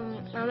this for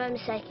my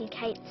mum's sake and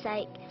Kate's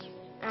sake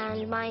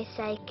and my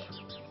sake.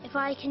 If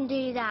I can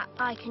do that,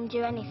 I can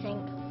do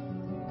anything.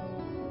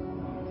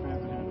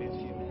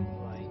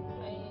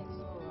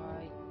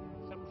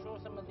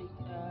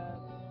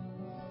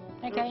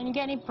 Okay, and you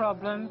get any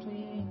problems,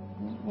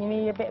 you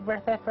need a bit of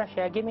breath of fresh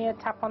air, give me a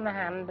tap on the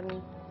hand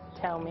and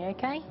tell me,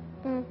 okay?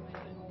 Mm.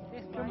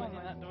 This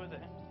That door there.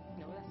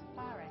 No, that's a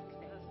fire exit.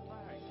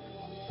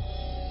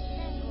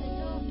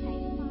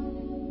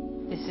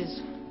 This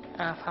is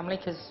our family,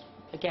 because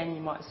again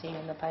you might have seen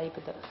in the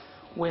paper that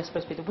we're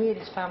supposed to be the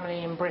weirdest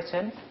family in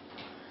Britain.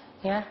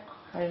 Yeah,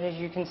 and as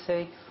you can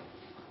see,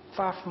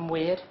 far from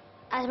weird.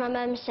 As my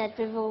mum said,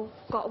 we've all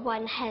got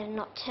one head and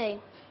not two.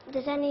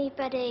 Does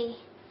anybody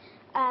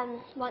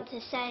want to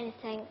say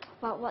anything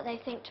about what they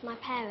think to my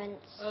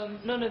parents?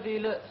 None of you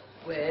look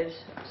weird,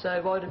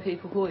 so why do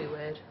people call you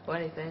weird or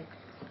anything?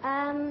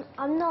 I'm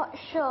not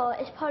sure.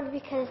 It's probably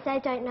because they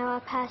don't know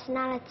our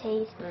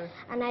personalities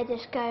and they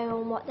just go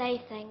on what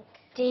they think.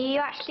 Do you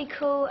actually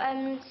call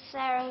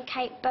Sarah and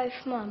Kate both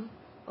mum?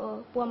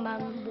 Or one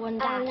mum, one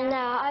dad? No,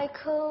 I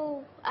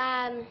call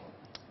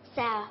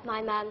Sarah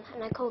my mum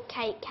and I call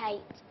Kate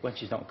Kate. When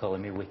she's not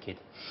calling me wicked.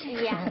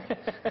 Yeah.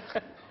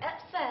 At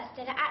first,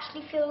 did it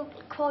actually feel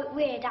quite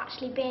weird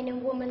actually being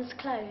in woman's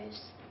clothes?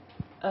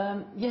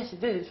 Yes, it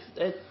did.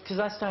 Because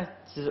I started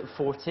at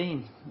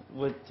 14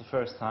 with the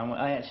first time.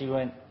 I actually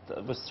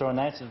was thrown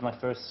out of my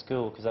first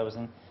school because I was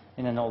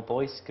in an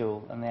all-boys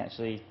school, and they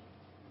actually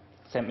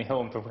sent me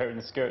home for wearing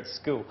a skirt to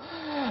school.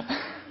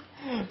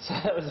 So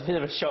that was a bit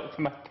of a shock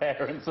for my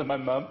parents and my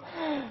mum.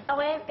 I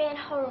wasn't being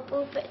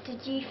horrible, but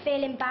did you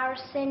feel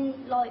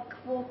embarrassing, like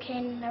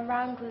walking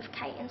around with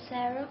Kate and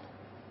Sarah?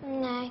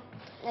 No.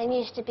 They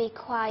used to be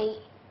quite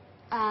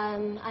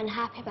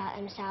unhappy about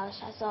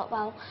themselves. I thought,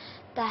 well,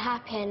 they're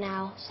happier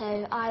now,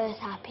 so I was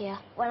happier.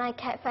 When I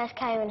first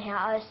came in here,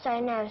 I was so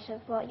nervous of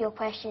what your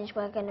questions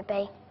were going to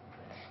be.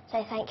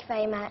 So thank you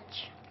very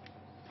much.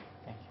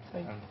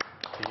 Thank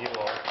you. To you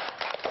all.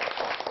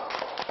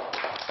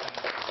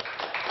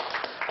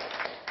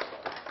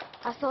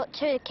 I thought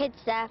two of the kids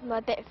there were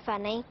a bit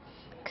funny,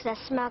 because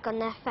they're smug on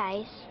their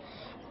face.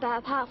 But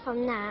apart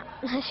from that,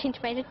 I seem to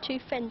have made two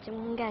friends in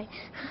one go.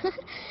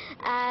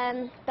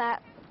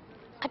 But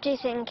I do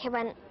think it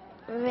went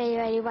really,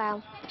 really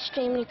well.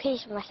 Extremely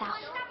pleased with myself.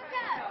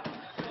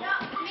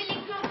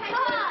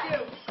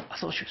 I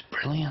thought she was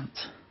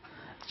brilliant.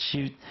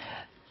 She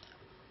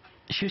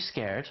was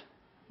scared,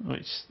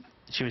 which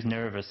she was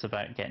nervous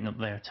about getting up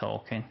there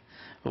talking.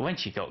 But when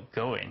she got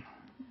going,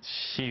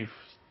 she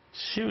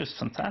was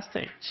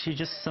fantastic. She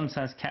just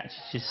sometimes catches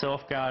you so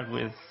off guard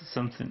with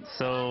something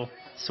so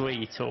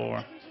sweet,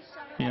 or,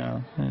 you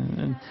know,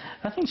 and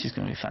I think she's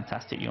going to be a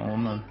fantastic young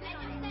woman.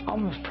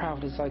 I'm as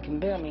proud as I can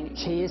be. I mean,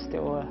 she is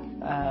still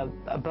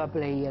a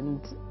bubbly and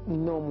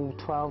normal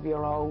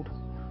 12-year-old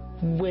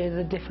with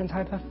a different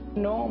type of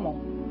normal.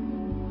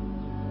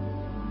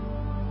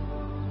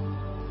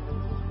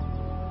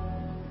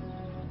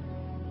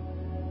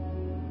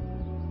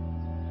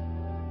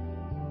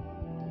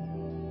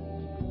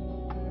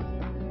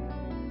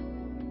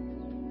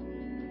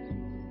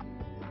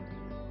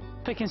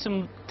 Picking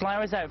some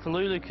flowers out for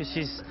Lulu because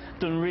she's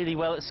done really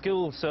well at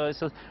school, so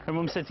her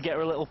mum said to get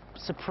her a little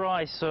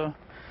surprise, so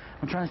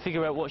I'm trying to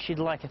figure out what she'd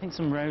like. I think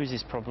some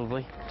roses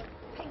probably.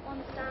 Pink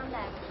ones down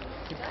there.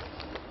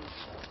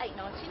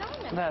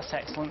 £8.99. That's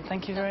excellent,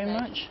 thank you very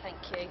much. Thank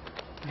you.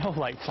 We all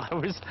like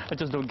flowers, I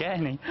just don't get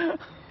any.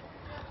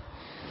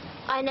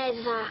 I know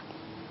that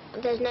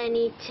there's no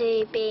need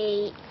to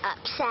be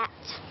upset,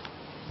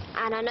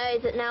 and I know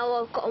that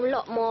now I've got a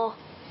lot more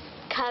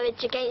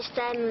courage against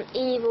them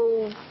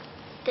evil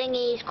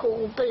thingies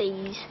called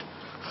bullies.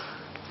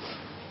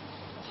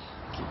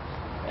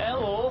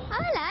 Hello.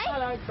 Hello.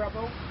 Hello,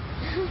 Trouble.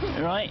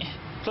 Right,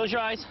 close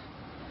your eyes.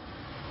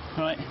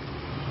 Right.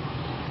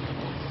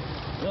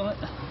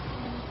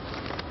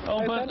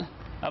 Open.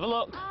 Have a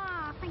look.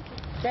 Ah, thank you.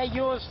 They're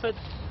yours for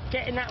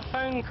getting that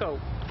phone call.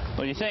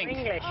 What do you think?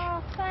 English.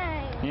 Oh,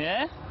 thanks.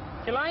 Yeah?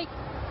 You like?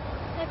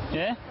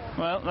 Yeah?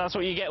 Well, that's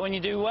what you get when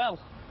you do well,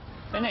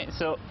 isn't it?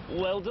 So,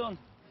 well done.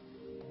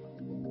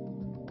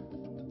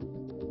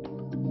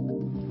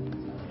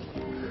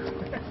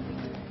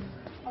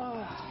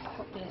 Oh,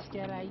 the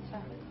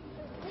escalator.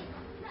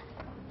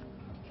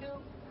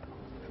 Cool.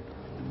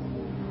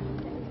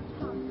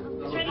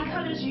 Is there any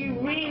colours you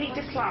really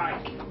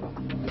dislike?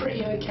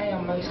 Pretty okay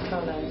on most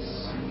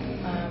colours.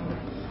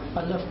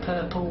 I love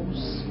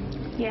purples.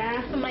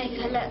 Yeah? To make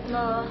her look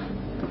more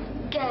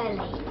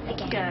girly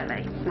again.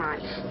 Girly,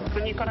 right.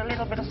 And you've got a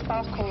little bit of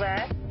sparkle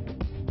there.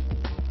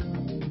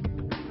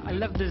 I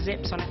love the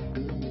zips on it.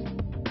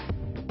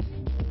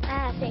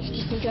 I think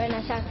she's just enjoying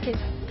herself because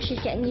she's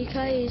getting new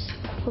clothes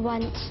for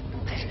once.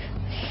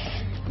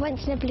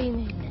 Once in a blue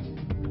moon.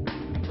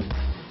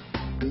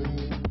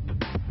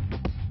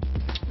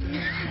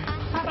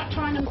 How about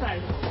trying them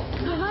both?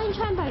 Oh, I'm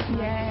trying both.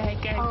 Yeah,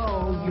 go.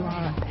 Oh, you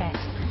are a pest.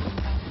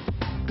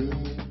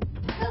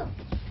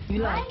 You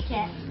like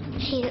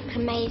it? She looks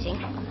amazing.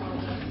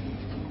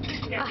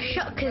 I was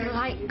shocked because,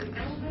 like,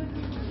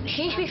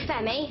 she used to be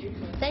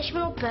Femi, then she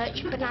went all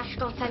Butch, but now she's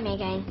gone Femi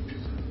again.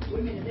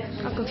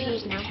 I'm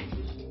confused now.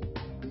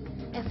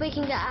 If we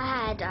can get her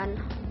hair done,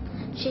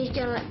 she's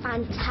going to look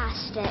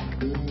fantastic.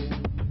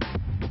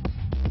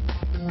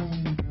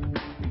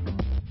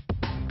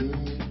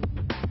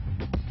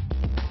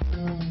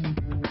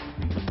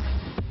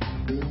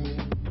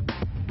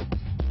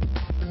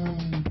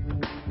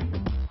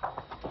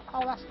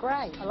 Oh, that's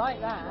great. I like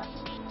that.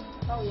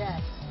 Oh,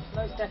 yes.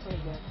 That's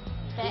definitely good.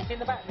 Can you see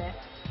the back there?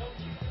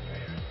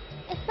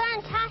 It's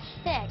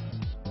fantastic.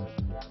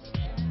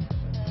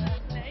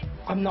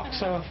 I'm not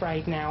so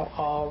afraid now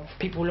of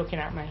people looking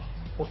at me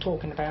or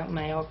talking about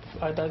me.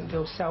 I don't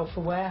feel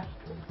self-aware,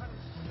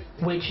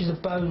 which is a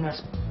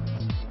bonus.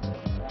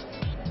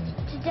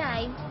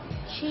 Today,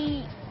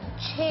 she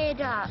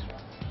cheered up.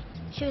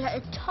 She was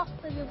at the top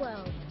of the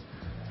world.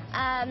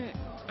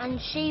 And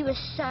she was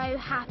so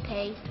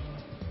happy.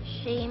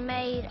 She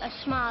made a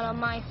smile on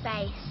my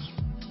face.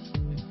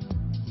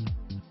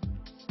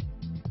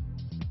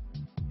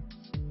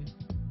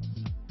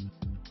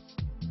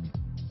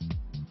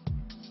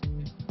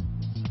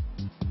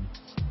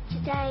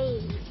 Today,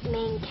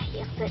 me and Katie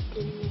have booked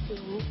in the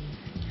museum,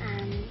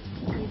 and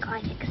I'm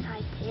quite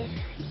excited,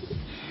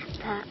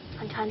 but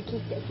I'm trying to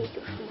keep it a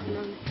secret from my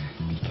mum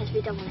because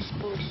we don't want to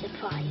spoil the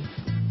surprise.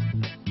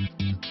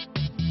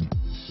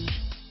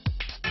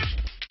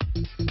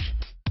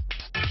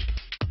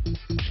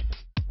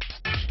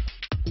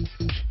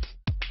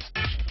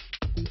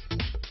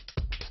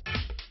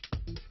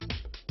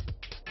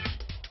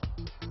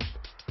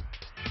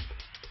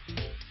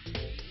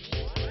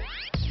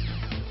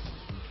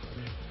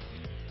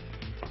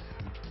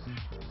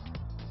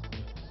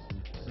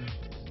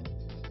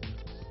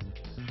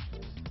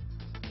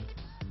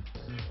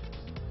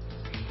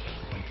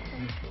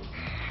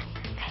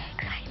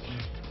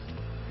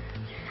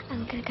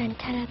 I'm going to go and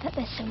tell her that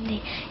there's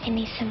somebody who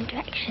needs some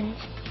directions.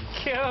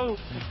 Cool.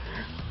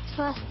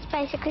 So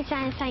basically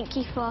saying thank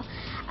you for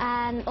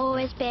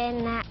always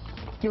being there.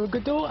 You're a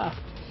good daughter.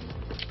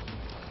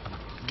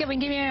 Come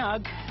and give me a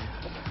hug.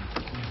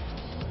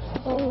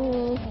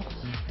 Oh.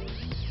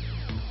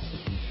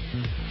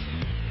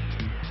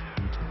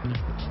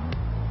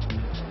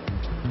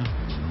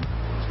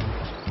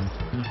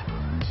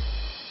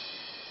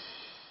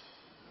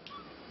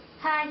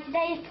 Hi,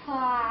 today's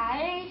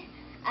Pride.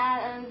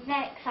 I'm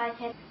very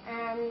excited,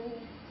 and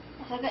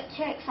if I get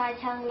too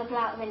excited, I'm going to blow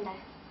out the window.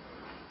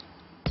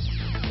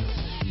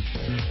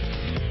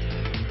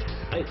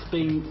 It's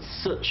been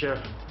such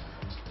a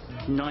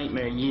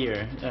nightmare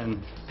year,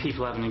 and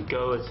people having a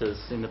go at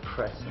us in the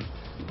press. And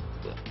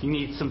you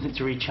need something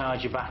to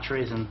recharge your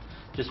batteries and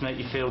just make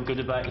you feel good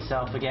about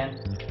yourself again.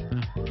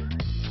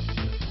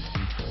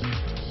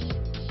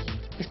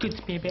 It's good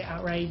to be a bit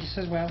outrageous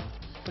as well,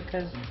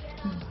 because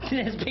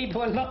there's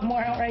people a lot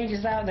more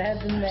outrageous out there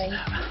than me.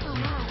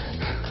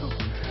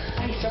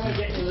 Hey, someone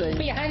get to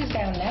put your hands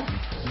down now.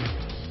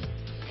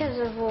 Because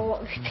of all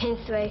what we've been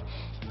through,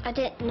 I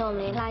didn't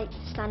normally like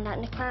to stand out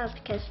in the crowd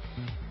because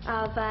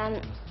of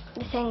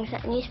the things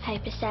that the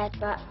newspaper said,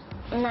 but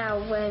now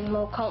we're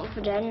more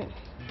confident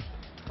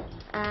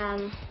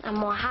and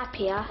more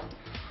happier.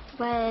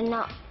 We're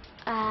not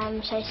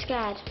so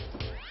scared.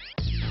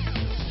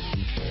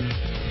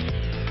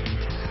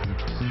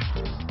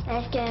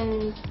 There's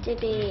going to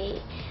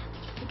be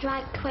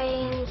drag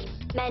queens,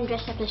 men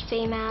dressed up as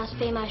females,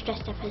 females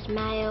dressed up as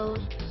males.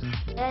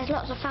 There's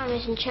lots of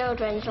families and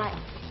children, like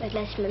with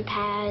lesbian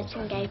parents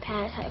and gay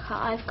parents like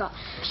I've got.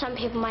 Some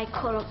people might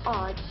call them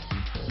odd,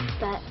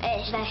 but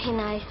it's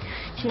nice,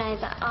 to know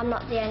that I'm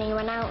not the only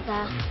one out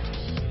there.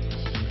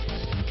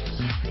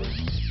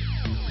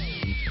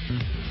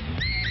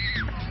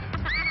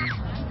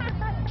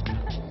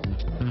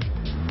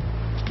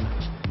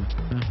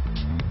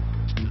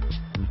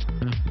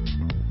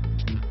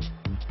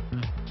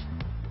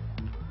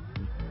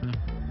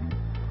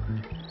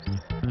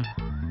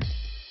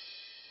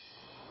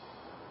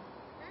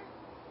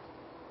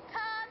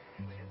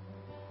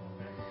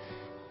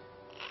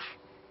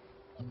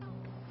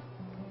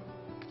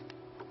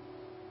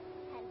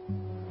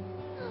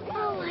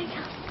 Oh my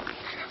God.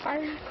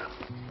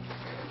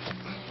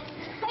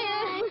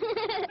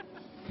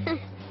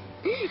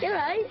 You're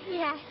right?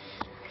 Yes.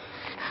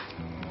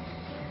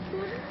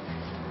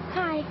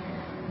 Hi.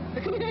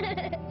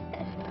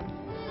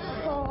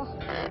 Oh.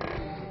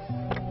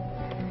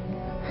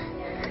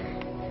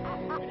 Ow,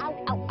 ow,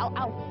 ow,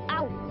 ow,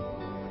 ow.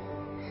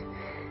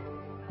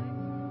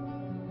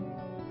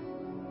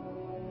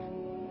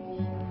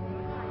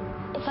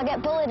 If I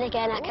get bullied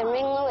again, I can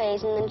ring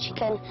Louise and then she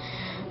can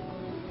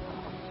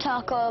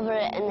talk over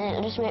it, and then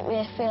it'll just make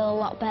me feel a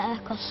lot better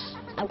because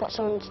I've got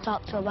someone to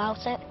talk to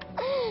about it.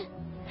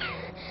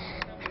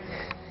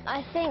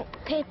 I think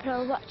people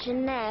are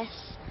watching this.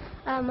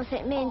 I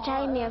think me and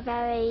Jamie are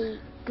very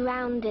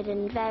grounded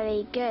and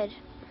very good,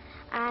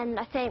 and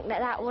I think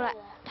that will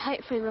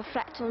hopefully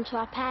reflect onto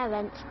our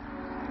parents.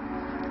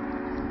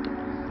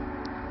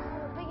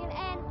 Bring it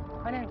in.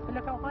 I know, but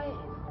look how high it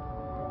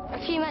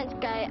is. A few months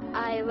ago,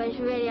 I was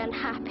really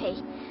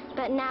unhappy,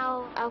 but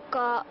now I've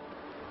got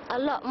a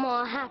lot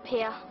more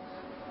happier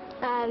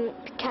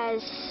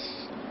because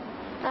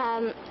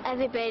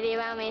everybody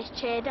around me is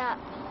cheered up.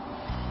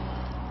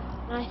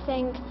 I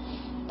think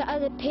that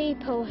other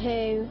people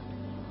who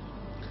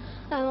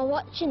are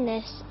watching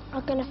this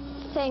are going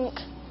to think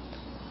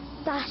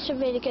that's a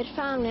really good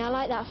family. I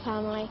like that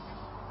family.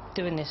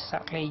 Doing this has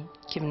actually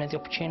given her the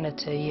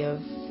opportunity of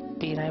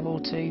being able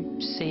to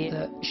see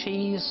that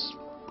she's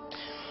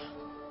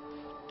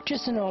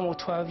just a normal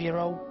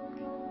 12-year-old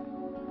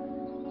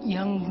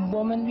young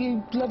woman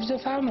who loves her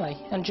family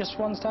and just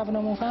wants to have a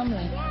normal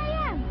family.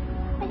 Yeah,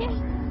 I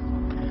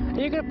am.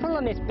 Are you going to pull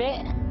on this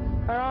bit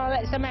or I'll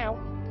let some out?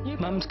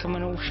 Mum's come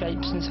in all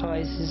shapes and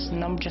sizes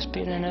and I'm just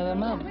being another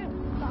mum.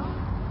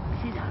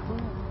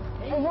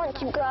 I want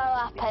to grow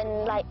up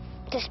and like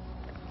just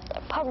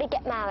probably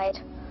get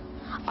married.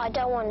 I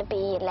don't want to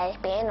be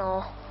lesbian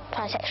or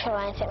transsexual or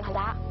anything like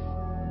that.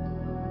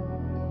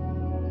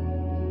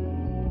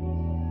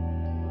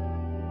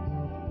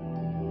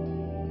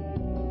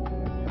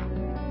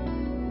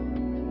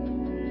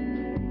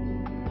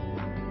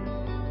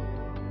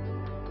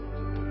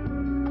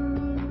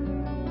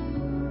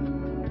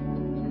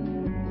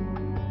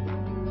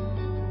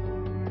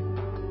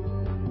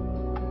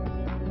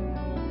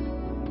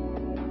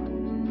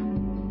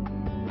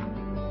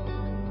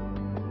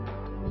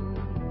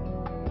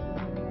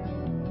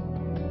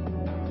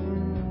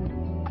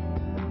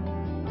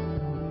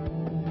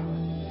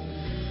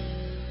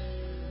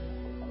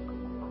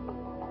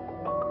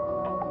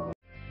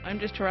 I'm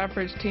just your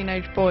average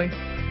teenage boy.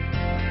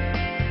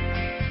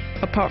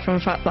 Apart from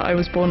the fact that I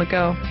was born a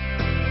girl.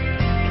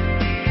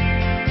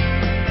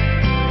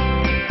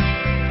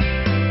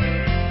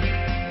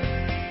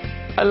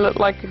 I look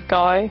like a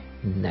guy.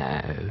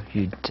 No,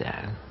 you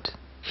don't.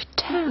 You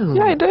don't?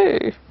 Yeah, I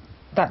do.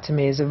 That to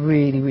me is a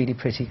really, really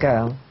pretty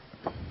girl.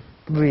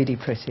 Really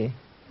pretty.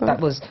 That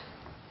was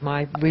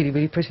my really,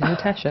 really pretty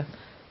Natasha.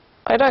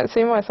 I don't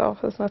see myself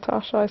as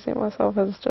Natasha, I see myself as